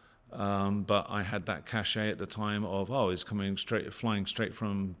more. But I had that cachet at the time of, he's flying straight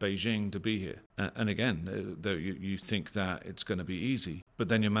from Beijing to be here. And again, you think that it's going to be easy, but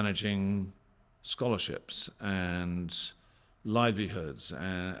then you're managing scholarships and livelihoods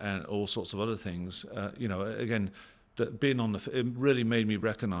and all sorts of other things. Again, that it really made me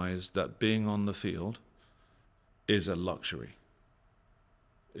recognize that being on the field is a luxury.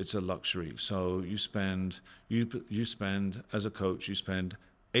 It's a luxury. So you spend as a coach, you spend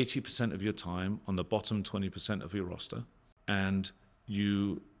 80% of your time on the bottom 20% of your roster, and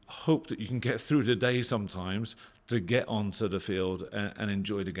you hope that you can get through the day sometimes to get onto the field and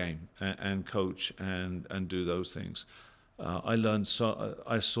enjoy the game and coach and do those things. I learned,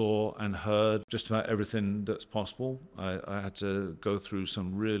 I saw and heard just about everything that's possible. I had to go through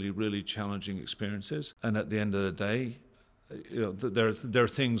some really, really challenging experiences, and at the end of the day, there are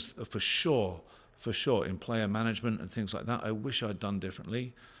things for sure in player management and things like that I wish I'd done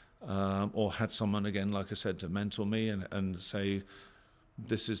differently, or had someone, again, like I said, to mentor me and say,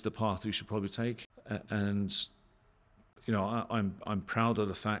 this is the path you should probably take. And I'm proud of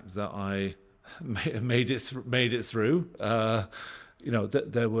the fact that I made it through. There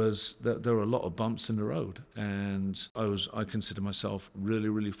were a lot of bumps in the road, and I consider myself really,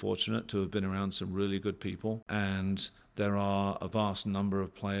 really fortunate to have been around some really good people. And there are a vast number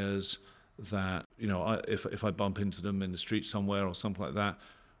of players that, if I bump into them in the street somewhere or something like that,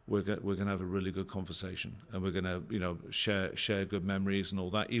 we're going to have a really good conversation, and we're going to share good memories and all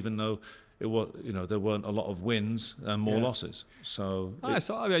that, even though it was, there weren't a lot of wins and more losses. So I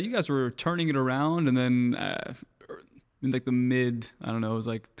saw you guys were turning it around, and then in like the mid, I don't know, it was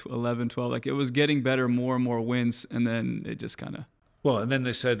like 11, 12, like it was getting better, more and more wins, and then it just kind of. Well, and then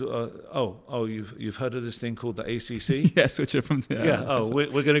they said, you've heard of this thing called the ACC? Yeah, switch it from there. Yeah,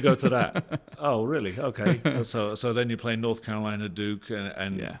 we're going to go to that. Oh, really? Okay. So then you play North Carolina, Duke,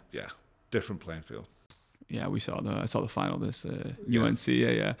 and different playing field. Yeah, I saw the final this UNC.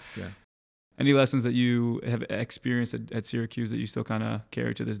 Yeah. Any lessons that you have experienced at Syracuse that you still kind of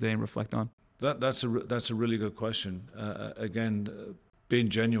carry to this day and reflect on? That's a really good question. Again, being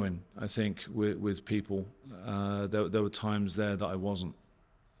genuine, I think, with people. There were times there that I wasn't,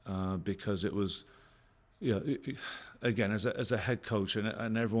 because it was, again, as a head coach,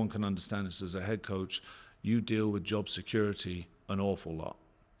 and everyone can understand this, as a head coach, you deal with job security an awful lot.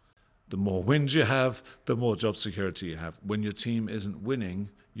 The more wins you have, the more job security you have. When your team isn't winning,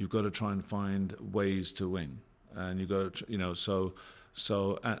 you've got to try and find ways to win, and you got to,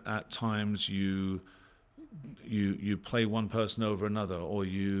 so at times you you play one person over another, or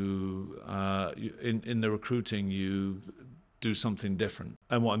you in the recruiting you do something different.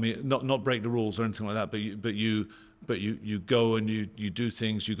 And what I mean, not break the rules or anything like that, but you go and you do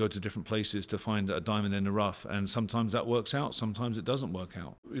things, you go to different places to find a diamond in the rough, and sometimes that works out, sometimes it doesn't work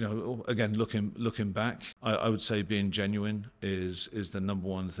out. Again, looking back, I would say being genuine is the number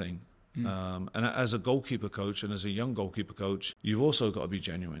one thing. And as a goalkeeper coach and as a young goalkeeper coach, you've also got to be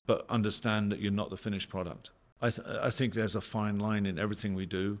genuine, but understand that you're not the finished product. I think there's a fine line in everything we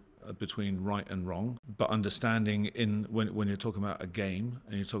do between right and wrong, but understanding when you're talking about a game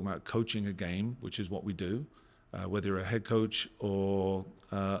and you're talking about coaching a game, which is what we do, whether you're a head coach or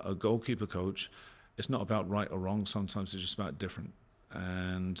a goalkeeper coach, it's not about right or wrong. Sometimes it's just about different,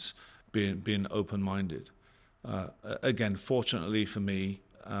 and being open-minded. Again, fortunately for me,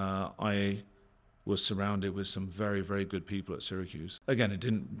 I was surrounded with some very, very good people at Syracuse. Again, it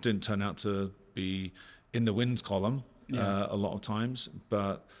didn't turn out to be in the wins column a lot of times,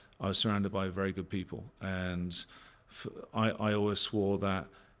 but I was surrounded by very good people, and I always swore that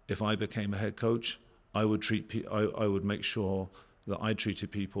if I became a head coach, I would make sure that I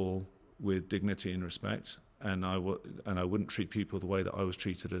treated people with dignity and respect, and I wouldn't treat people the way that I was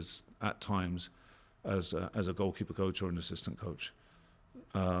treated at times as a goalkeeper coach or an assistant coach.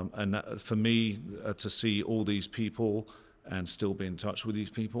 And that, for me, to see all these people and still be in touch with these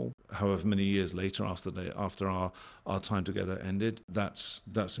people, however many years later after our time together ended, that's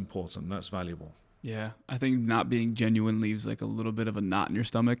important, that's valuable. Yeah, I think not being genuine leaves like a little bit of a knot in your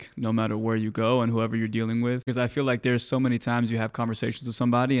stomach, no matter where you go and whoever you're dealing with. Because I feel like there's so many times you have conversations with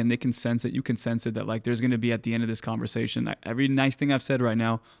somebody and they can sense it. You can sense it that like there's going to be at the end of this conversation, every nice thing I've said right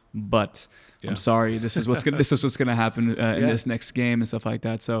now, but I'm sorry, this is what's gonna happen in this next game and stuff like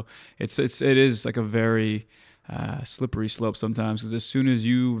that. So it is like a very slippery slope sometimes, because as soon as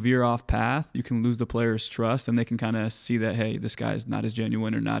you veer off path, you can lose the player's trust, and they can kind of see that, hey, this guy is not as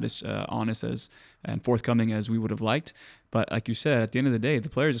genuine or not as honest and forthcoming as we would have liked. But like you said, at the end of the day, the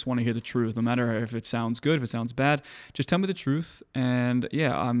players just want to hear the truth, no matter if it sounds good, if it sounds bad. Just tell me the truth. And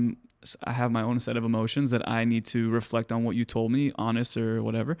I have my own set of emotions that I need to reflect on what you told me, honest or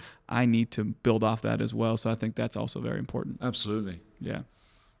whatever. I need to build off that as well. So I think that's also very important. Absolutely. Yeah.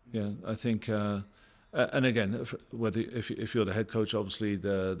 I think. And again, if you're the head coach, obviously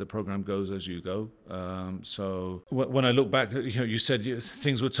the program goes as you go. So when I look back, you said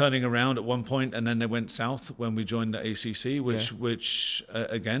things were turning around at one point, and then they went south when we joined the ACC, which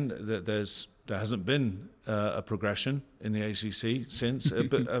again, there hasn't been a progression in the ACC since,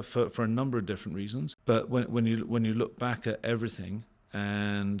 but for a number of different reasons. But when you look back at everything,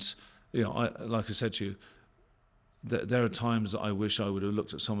 and like I said to you, there are times that I wish I would have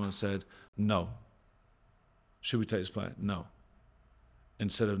looked at someone and said, no. Should we take this player? No.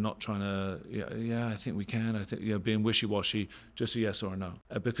 Instead of not trying to, I think we can. I think being wishy-washy, just a yes or a no.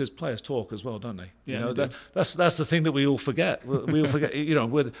 Because players talk as well, don't they? Yeah, that's the thing that we all forget. We all forget.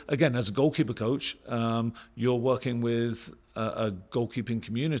 Again, as a goalkeeper coach, you're working with a goalkeeping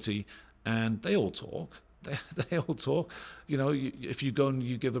community, and they all talk. They all talk. If you go and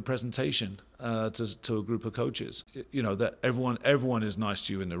you give a presentation to a group of coaches, that everyone is nice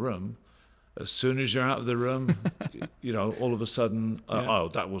to you in the room. As soon as you're out of the room, all of a sudden,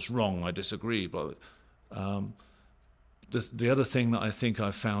 that was wrong, I disagree. But the other thing that I think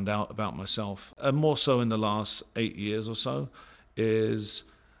I've found out about myself, and more so in the last 8 years or so, is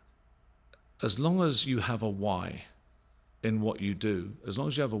as long as you have a why in what you do, as long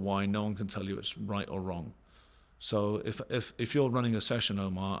as you have a why, no one can tell you it's right or wrong. So if you're running a session,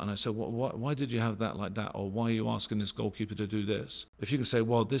 Omar, and I say, why did you have that like that? Or why are you asking this goalkeeper to do this? If you can say,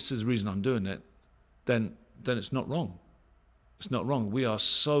 well, this is the reason I'm doing it, then it's not wrong. It's not wrong. We are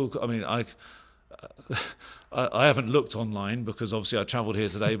so, I haven't looked online because obviously I travelled here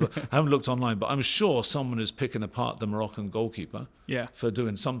today, but I haven't looked online, but I'm sure someone is picking apart the Moroccan goalkeeper for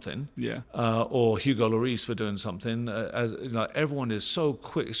doing something, or Hugo Lloris for doing something. Everyone is so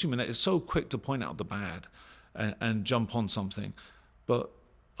quick, it's so quick to point out the bad and jump on something, but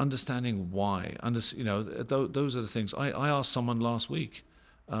understanding why, those are the things. I asked someone last week.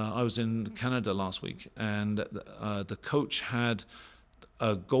 I was in Canada last week, and the coach had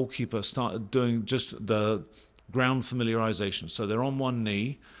a goalkeeper started doing just the ground familiarization. So they're on one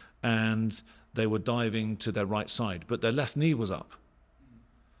knee, and they were diving to their right side, but their left knee was up.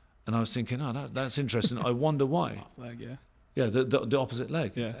 And I was thinking, that's interesting. I wonder why. Flag, the opposite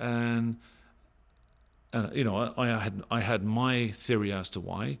leg. Yeah. And I had my theory as to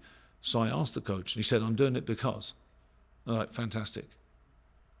why. So I asked the coach, and he said, I'm doing it because. I'm like, fantastic.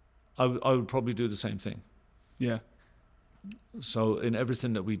 I would probably do the same thing. Yeah. So in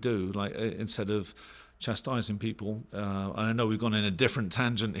everything that we do, like instead of chastising people. I know we've gone in a different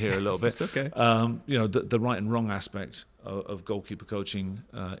tangent here a little bit. It's okay. The right and wrong aspect of goalkeeper coaching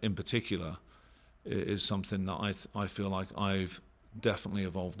in particular is something that I feel like I've definitely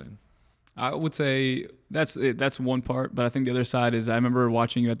evolved in. I would say that's one part, but I think the other side is I remember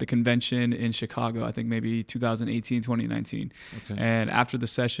watching you at the convention in Chicago, I think maybe 2018, 2019. Okay. And after the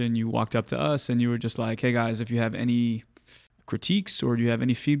session, you walked up to us and you were just like, hey guys, if you have any critiques or do you have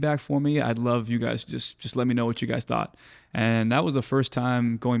any feedback for me, I'd love you guys just let me know what you guys thought. And that was the first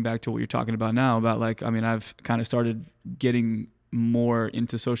time, going back to what you're talking about now, about I've kind of started getting more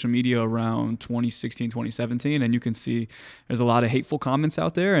into social media around 2016, 2017, and you can see there's a lot of hateful comments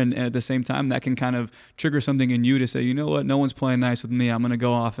out there, and at the same time that can kind of trigger something in you to say, you know what, no one's playing nice with me, I'm going to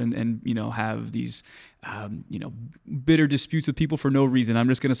go off and have these bitter disputes with people for no reason. I'm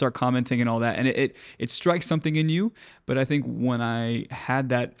just going to start commenting and all that, and it strikes something in you. But I think when I had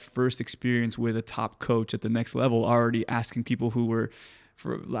that first experience with a top coach at the next level, already asking people who were,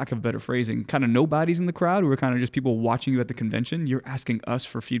 for lack of better phrasing, kind of nobodies in the crowd, who were kind of just people watching you at the convention, you're asking us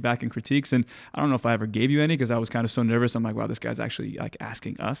for feedback and critiques. And I don't know if I ever gave you any, because I was kind of so nervous. I'm like, wow, this guy's actually like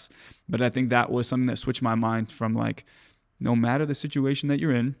asking us. But I think that was something that switched my mind from like, no matter the situation that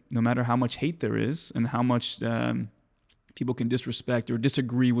you're in, no matter how much hate there is and how much people can disrespect or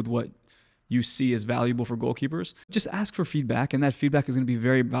disagree with what you see as valuable for goalkeepers, just ask for feedback, and that feedback is going to be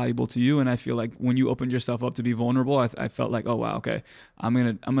very valuable to you. And I feel like when you opened yourself up to be vulnerable, I felt like, oh wow, okay, I'm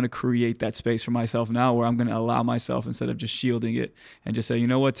gonna create that space for myself now, where I'm gonna allow myself, instead of just shielding it, and just say, you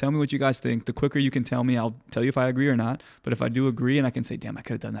know what, tell me what you guys think. The quicker you can tell me, I'll tell you if I agree or not. But if I do agree and I can say, damn, I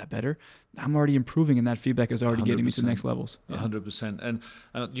could have done that better, I'm already improving, and that feedback is already getting me to the next levels. 100%. And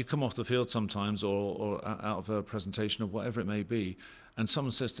you come off the field sometimes, or out of a presentation or whatever it may be, and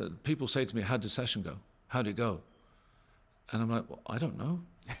someone says people say to me, how'd the session go? How'd it go? And I'm like, well, I don't know.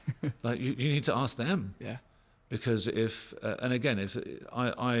 Like you need to ask them. Yeah. Because if I'm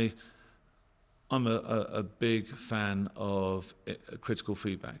a big fan of critical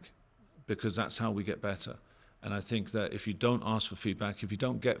feedback, because that's how we get better. And I think that if you don't ask for feedback, if you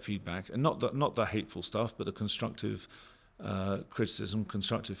don't get feedback, and not the hateful stuff, but the constructive criticism,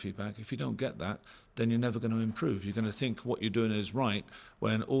 constructive feedback, if you don't get that, then you're never going to improve. You're going to think what you're doing is right,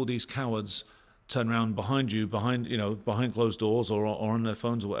 when all these cowards turn around behind you, behind closed doors or on their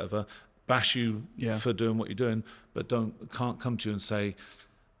phones or whatever, bash you for doing what you're doing, but can't come to you and say,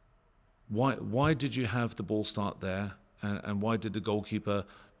 why did you have the ball start there, and why did the goalkeeper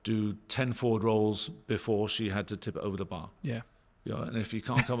do 10 forward rolls before she had to tip it over the bar? Yeah. And if you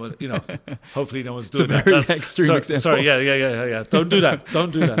can't come with, hopefully no one's doing that. It's a very extreme example. Sorry, yeah. Don't do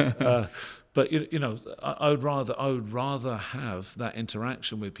that. But I would rather have that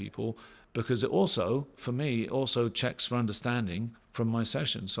interaction with people, because it also, for me, checks for understanding from my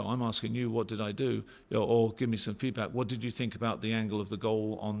session. So I'm asking you, what did I do? Or give me some feedback. What did you think about the angle of the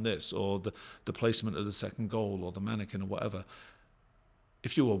goal on this, or the placement of the second goal, or the mannequin, or whatever?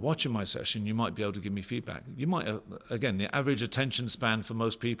 If you were watching my session, you might be able to give me feedback. You might, again, the average attention span for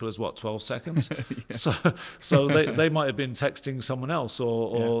most people is 12 seconds. So they might have been texting someone else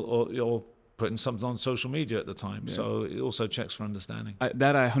or putting something on social media at the time. Yeah. So it also checks for understanding.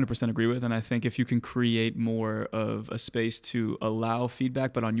 That I 100% agree with. And I think if you can create more of a space to allow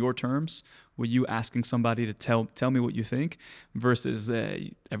feedback, but on your terms, with you asking somebody to tell me what you think, versus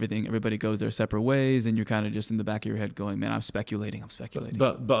everybody goes their separate ways, and you're kind of just in the back of your head going, man, I'm speculating.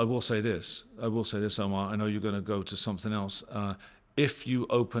 But I will say this, Omar, I know you're going to go to something else. If you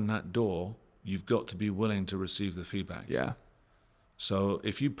open that door, you've got to be willing to receive the feedback. Yeah. So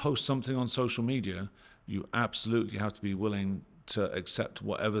if you post something on social media, you absolutely have to be willing to accept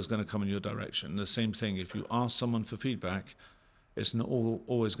whatever's going to come in your direction. And the same thing, if you ask someone for feedback, it's not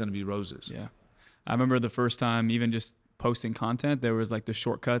always going to be roses. Yeah. I remember the first time, even just posting content, there was like the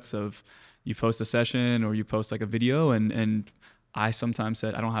shortcuts of you post a session or you post like a video, and I sometimes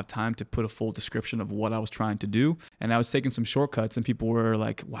said, I don't have time to put a full description of what I was trying to do. And I was taking some shortcuts, and people were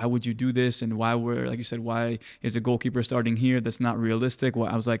like, why would you do this? And like you said, why is a goalkeeper starting here? That's not realistic.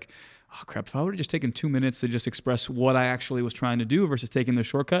 Well, I was like, oh crap, if I would have just taken 2 minutes to just express what I actually was trying to do versus taking the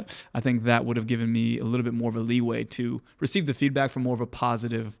shortcut, I think that would have given me a little bit more of a leeway to receive the feedback from more of a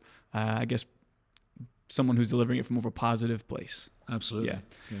positive, someone who's delivering it from more of a positive place. Absolutely.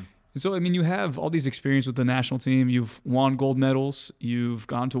 Yeah. So, you have all these experience with the national team. You've won gold medals. You've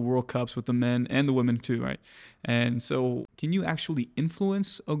gone to World Cups with the men and the women too, right? And so can you actually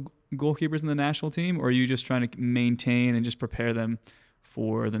influence goalkeepers in the national team, or are you just trying to maintain and just prepare them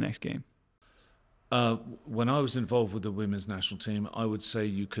for the next game? When I was involved with the women's national team, I would say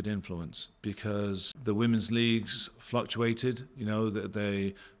you could influence, because the women's leagues fluctuated. You know,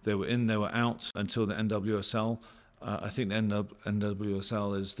 they were in, they were out until the NWSL. I think the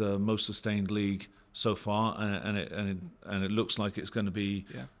NWSL is the most sustained league so far, and it looks like it's going to be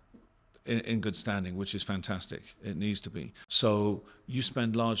in good standing, which is fantastic. It needs to be. So you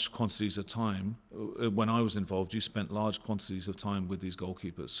spend large quantities of time. When I was involved, you spent large quantities of time with these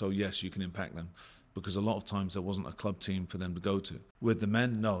goalkeepers. So yes, you can impact them, because a lot of times there wasn't a club team for them to go to. With the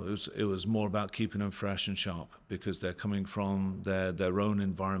men, no, it was more about keeping them fresh and sharp, because they're coming from their own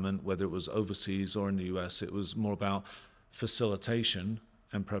environment, whether it was overseas or in the US. It was more about facilitation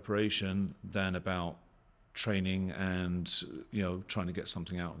and preparation than about training and, you know, trying to get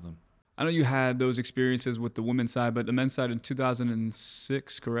something out of them. I know you had those experiences with the women's side, but the men's side in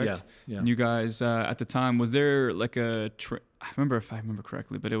 2006, correct? Yeah. And you guys, at the time, was there like I remember, if I remember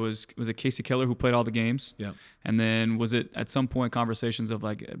correctly, but was it Casey Keller who played all the games? Yeah. And then was it at some point conversations of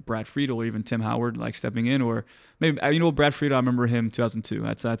like Brad Friedel or even Tim Howard like stepping in, or maybe, you know, Brad Friedel, I remember him 2002.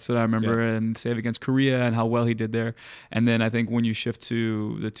 That's what I remember, and save against Korea and how well he did there. And then I think when you shift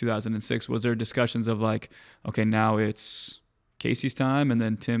to the 2006, was there discussions of like, okay, now it's Casey's time and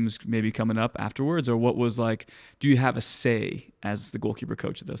then Tim's maybe coming up afterwards, or what was like, do you have a say as the goalkeeper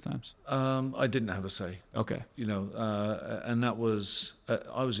coach at those times? I didn't have a say. Okay. You know, and that was,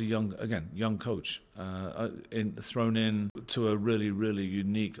 I was a young coach, thrown in to a really, really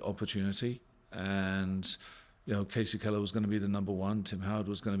unique opportunity. And, you know, Casey Keller was going to be the number one, Tim Howard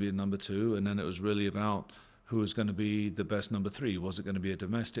was going to be the number two, and then it was really about who was going to be the best number three. Was it going to be a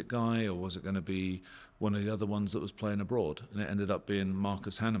domestic guy, or was it going to be one of the other ones that was playing abroad? And it ended up being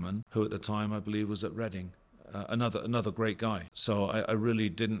Marcus Hanneman, who at the time I believe was at Reading, another great guy. So I really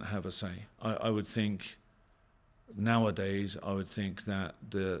didn't have a say. I would think nowadays, I would think that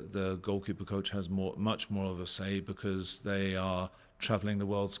the goalkeeper coach has much more of a say, because they are traveling the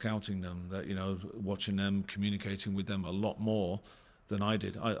world scouting them, that, you know, watching them, communicating with them a lot more than I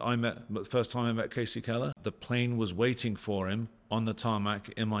did. The first time I met Casey Keller, the plane was waiting for him on the tarmac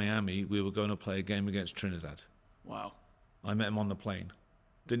in Miami. We were going to play a game against Trinidad. Wow. I met him on the plane.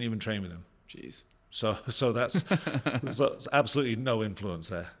 Didn't even train with him. Jeez. So that's there's absolutely no influence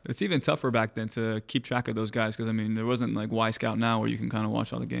there. It's even tougher back then to keep track of those guys, because I mean there wasn't like Y Scout now where you can kind of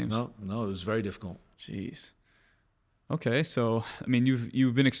watch all the games. No, it was very difficult. Jeez. Okay, so I mean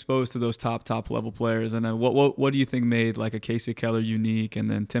you've been exposed to those top level players, and then what do you think made like a Casey Keller unique, and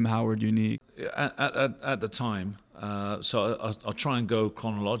then Tim Howard unique? At the time, so I'll try and go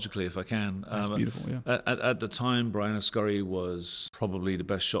chronologically if I can. That's beautiful. Yeah. At the time, Brianna Scurry was probably the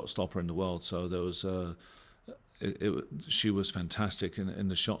best shot stopper in the world. So there was she was fantastic in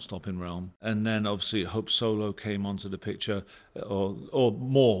the shot stopping realm. And then obviously Hope Solo came onto the picture, or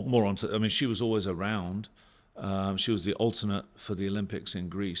more onto. I mean, she was always around. She was the alternate for the Olympics in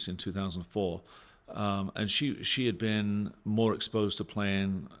Greece in 2004. And she had been more exposed to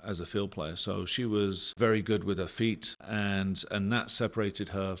playing as a field player, so she was very good with her feet, and that separated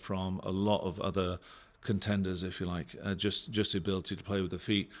her from a lot of other contenders, if you like. Just the ability to play with the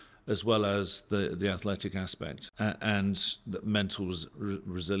feet, as well as the athletic aspect and the mental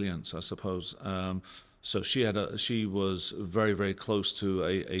resilience, I suppose. So she was very, very close to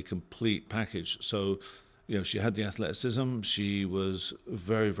a complete package. So, you know, she had the athleticism, she was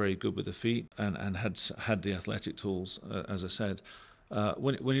very, very good with the feet, and had the athletic tools, as I said.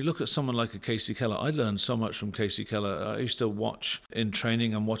 When you look at someone like a Casey Keller, I learned so much from Casey Keller. I used to watch in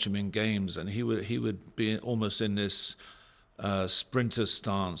training and watch him in games, and he would be almost in this sprinter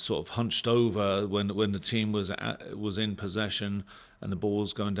stance, sort of hunched over when the team was in possession and the ball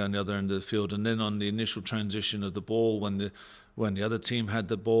was going down the other end of the field, and then on the initial transition of the ball, when the other team had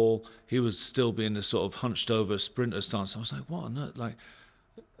the ball, he was still being this sort of hunched over sprinter stance. I was like, what on earth? Like,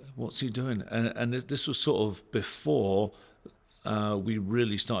 what's he doing? And this was sort of before we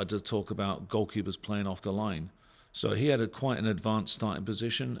really started to talk about goalkeepers playing off the line. So he had quite an advanced starting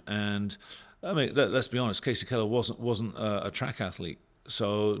position. And I mean, let's be honest, Casey Keller wasn't a track athlete,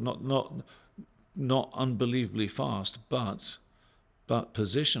 so not unbelievably fast, but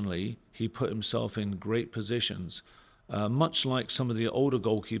positionally he put himself in great positions. Much like some of the older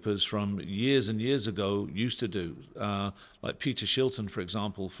goalkeepers from years and years ago used to do, like Peter Shilton, for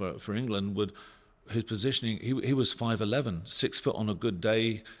example, for England, his positioning, he was 5'11", 6 foot on a good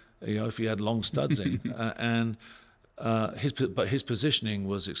day, you know, if he had long studs in, but his positioning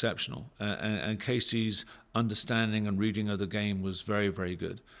was exceptional, and Casey's understanding and reading of the game was very, very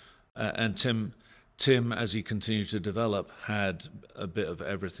good, and Tim, as he continued to develop, had a bit of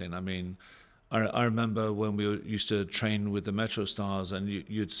everything. I mean, I remember when we used to train with the Metro Stars, and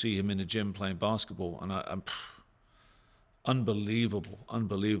you'd see him in the gym playing basketball, and I'm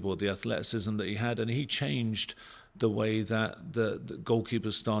unbelievable the athleticism that he had, and he changed the way that the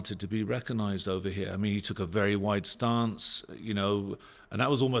goalkeepers started to be recognized over here. I mean, he took a very wide stance, and that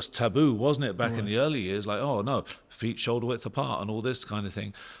was almost taboo, wasn't it, back in the early years? Like, oh no, feet shoulder width apart and all this kind of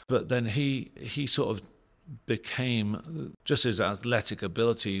thing. But then he sort of became, just his athletic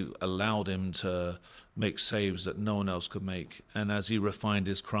ability allowed him to make saves that no one else could make. And as he refined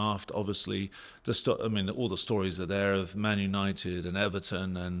his craft, obviously, all the stories are there of Man United and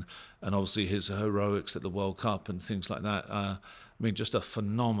Everton, and obviously his heroics at the World Cup and things like that. Just a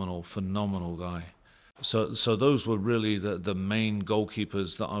phenomenal guy. So those were really the main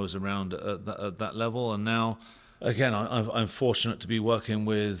goalkeepers that I was around at that level. And now, again, I'm fortunate to be working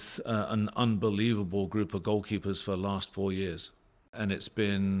with an unbelievable group of goalkeepers for the last 4 years, and it's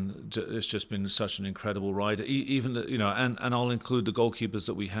just been such an incredible ride. Even and I'll include the goalkeepers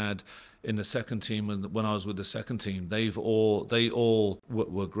that we had in the second team when I was with the second team. They all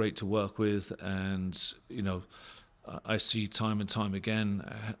were great to work with, and I see time and time again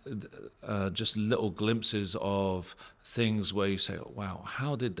just little glimpses of things where you say, oh, wow,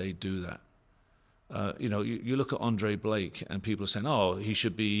 how did they do that? You look at Andre Blake, and people are saying, "Oh, he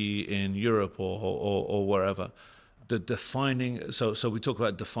should be in Europe or wherever." So we talk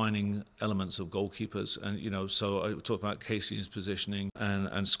about defining elements of goalkeepers, and so I talk about Casey's positioning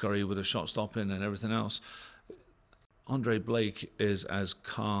and Scurry with a shot stopping and everything else. Andre Blake is as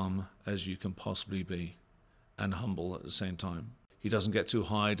calm as you can possibly be, and humble at the same time. He doesn't get too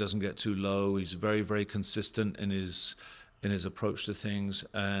high, doesn't get too low. He's very, very consistent in his approach to things.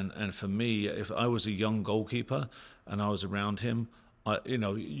 And for me, if I was a young goalkeeper and I was around him,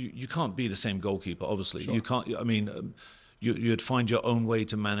 you can't be the same goalkeeper, obviously. Sure. You can't, you'd find your own way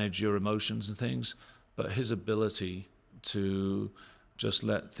to manage your emotions and things, but his ability to just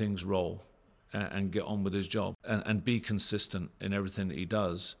let things roll and get on with his job and be consistent in everything that he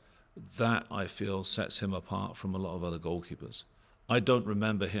does, that I feel sets him apart from a lot of other goalkeepers. I don't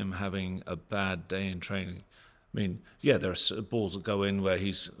remember him having a bad day in training. There are balls that go in where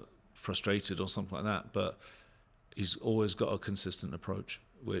he's frustrated or something like that, but he's always got a consistent approach,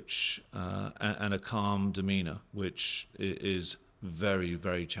 which and a calm demeanor, which is very,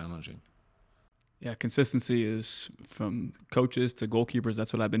 very challenging. Yeah, consistency is, from coaches to goalkeepers,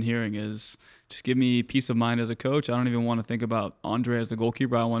 that's what I've been hearing, is just give me peace of mind as a coach. I don't even want to think about Andre as the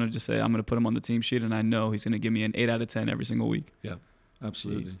goalkeeper. I want to just say I'm going to put him on the team sheet, and I know he's going to give me an 8 out of 10 every single week. Yeah,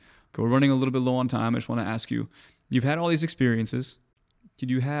 absolutely. Jeez. Okay, we're running a little bit low on time. I just want to ask you, you've had all these experiences.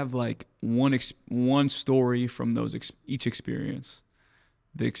 Did you have like one story from those each experience?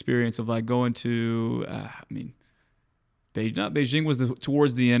 The experience of like going to, Beijing was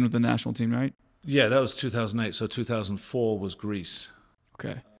towards the end of the national team, right? Yeah, that was 2008. So 2004 was Greece.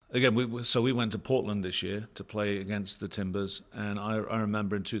 Okay. Again, we went to Portland this year to play against the Timbers, and I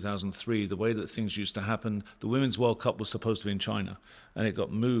remember in 2003 the way that things used to happen. The Women's World Cup was supposed to be in China, and it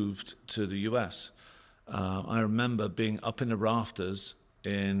got moved to the US. I remember being up in the rafters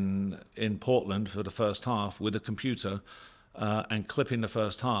in Portland for the first half with a computer and clipping the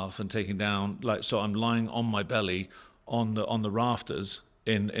first half and taking down, so I'm lying on my belly on the rafters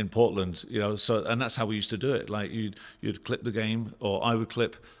in Portland, and that's how we used to do it. Like you'd clip the game, or I would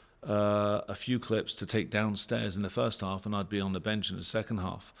clip a few clips to take downstairs in the first half, and I'd be on the bench in the second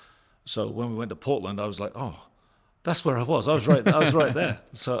half. So when we went to Portland, I was like, oh, that's where I was. I was right there.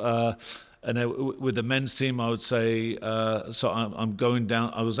 So and then with the men's team, I would say, so I'm going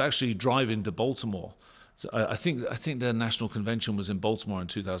down. I was actually driving to Baltimore. So I think their national convention was in Baltimore in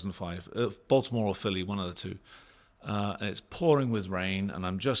 2005, Baltimore or Philly, one of the two. And it's pouring with rain, and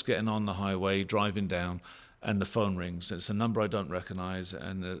I'm just getting on the highway, driving down, and the phone rings. It's a number I don't recognize,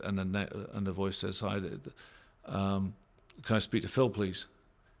 and the voice says, "Hi, can I speak to Phil, please?"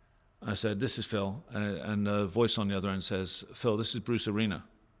 I said, "This is Phil," and the voice on the other end says, "Phil, this is Bruce Arena."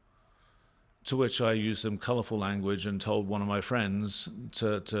 To which I used some colorful language and told one of my friends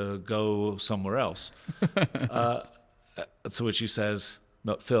to go somewhere else. To which he says,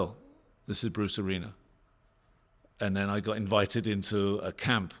 "No, Phil, this is Bruce Arena." And then I got invited into a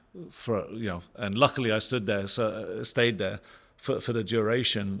camp and luckily I stayed there for the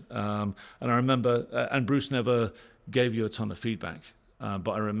duration. And I remember, and Bruce never gave you a ton of feedback,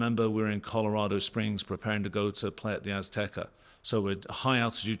 but I remember we were in Colorado Springs preparing to go to play at the Azteca. So we're high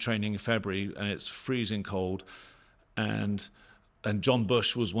altitude training in February, and it's freezing cold. And John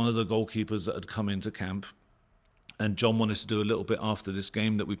Bush was one of the goalkeepers that had come into camp. And John wanted to do a little bit after this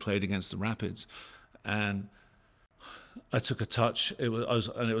game that we played against the Rapids. And I took a touch. It was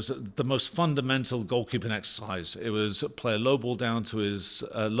the most fundamental goalkeeping exercise. It was play a low ball down to his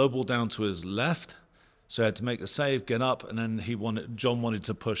left. So I had to make a save, get up, and then John wanted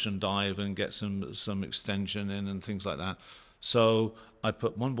to push and dive and get some extension in and things like that. So I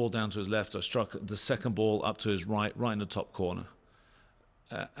put one ball down to his left. I struck the second ball up to his right in the top corner.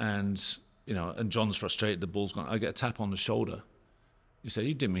 And John's frustrated. The ball's gone. I get a tap on the shoulder. He said,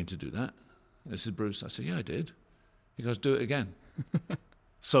 "You didn't mean to do that." This is Bruce. I said, "Yeah, I did." He goes, "Do it again."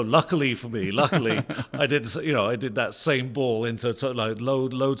 So luckily for me, I did that same ball into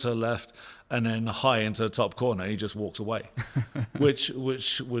low to left and then high into the top corner. He just walks away, which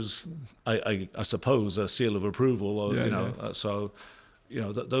was I suppose a seal of approval. Or, so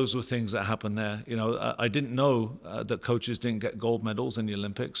those were things that happened there. I didn't know that coaches didn't get gold medals in the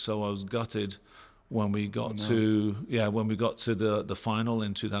Olympics, so I was gutted when we got to the final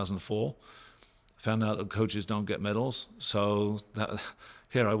in 2004. Found out that coaches don't get medals, so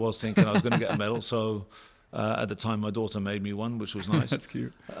here I was thinking I was going to get a medal. So at the time, my daughter made me one, which was nice. That's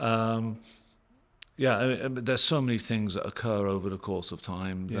cute. There's so many things that occur over the course of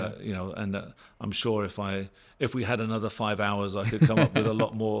time that and I'm sure if we had another 5 hours, I could come up with a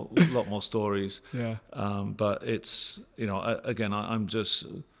lot more stories. Yeah. But it's again, I'm just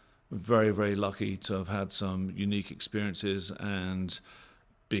very, very lucky to have had some unique experiences, and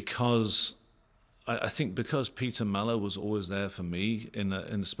because I think because Peter Mellor was always there for me,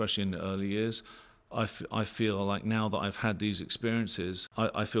 especially in the early years, I feel like now that I've had these experiences,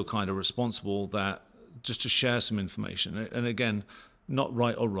 I feel kind of responsible that just to share some information. And again, not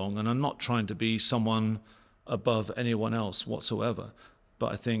right or wrong, and I'm not trying to be someone above anyone else whatsoever,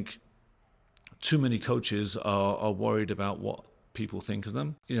 but I think too many coaches are worried about what people think of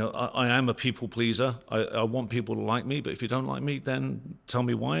them. I am a people pleaser. I want people to like me, but if you don't like me, then tell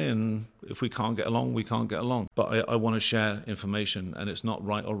me why, and if we can't get along, we can't get along. But I want to share information, and it's not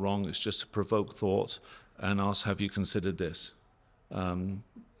right or wrong. It's just to provoke thought and ask, have you considered this? And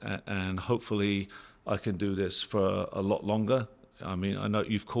hopefully I can do this for a lot longer. I mean, I know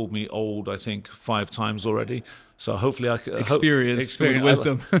you've called me old, I think 5 times already. So hopefully I can experience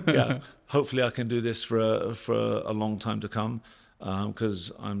wisdom. Yeah, hopefully I can do this for a long time to come.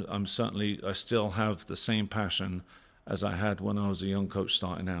 Because I still have the same passion as I had when I was a young coach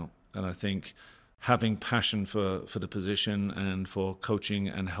starting out. And I think having passion for the position and for coaching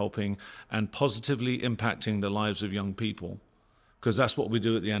and helping and positively impacting the lives of young people, because that's what we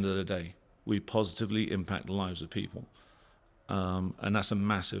do at the end of the day. We positively impact the lives of people. And that's a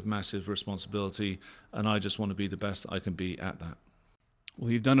massive, massive responsibility. And I just want to be the best I can be at that. Well,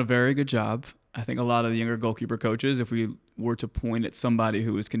 you've done a very good job. I think a lot of the younger goalkeeper coaches, if we were to point at somebody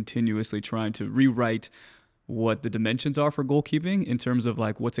who is continuously trying to rewrite what the dimensions are for goalkeeping in terms of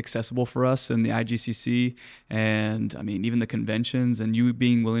like what's accessible for us in the IGCC and I mean even the conventions, and you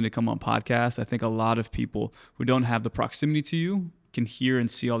being willing to come on podcasts, I think a lot of people who don't have the proximity to you can hear and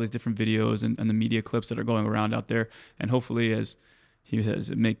see all these different videos and the media clips that are going around out there, and hopefully, as he says,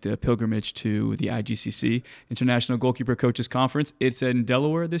 make the pilgrimage to the IGCC, International Goalkeeper Coaches Conference. It's in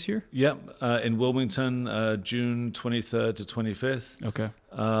Delaware this year? Yep, in Wilmington, June 23rd to 25th. Okay.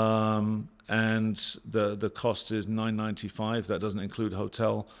 And the cost is $9.95. That doesn't include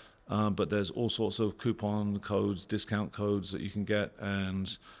hotel, but there's all sorts of coupon codes, discount codes that you can get.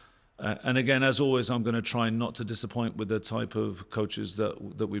 And again, as always, I'm going to try not to disappoint with the type of coaches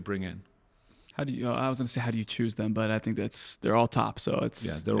that we bring in. How do you? I was going to say, how do you choose them? But I think they're all top. So it's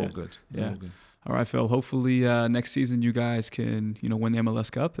they're all good. They're all good. All right, Phil. Hopefully next season you guys can win the MLS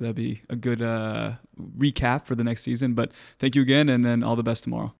Cup. That'd be a good recap for the next season. But thank you again, and then all the best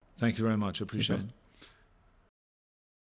tomorrow. Thank you very much. I appreciate it.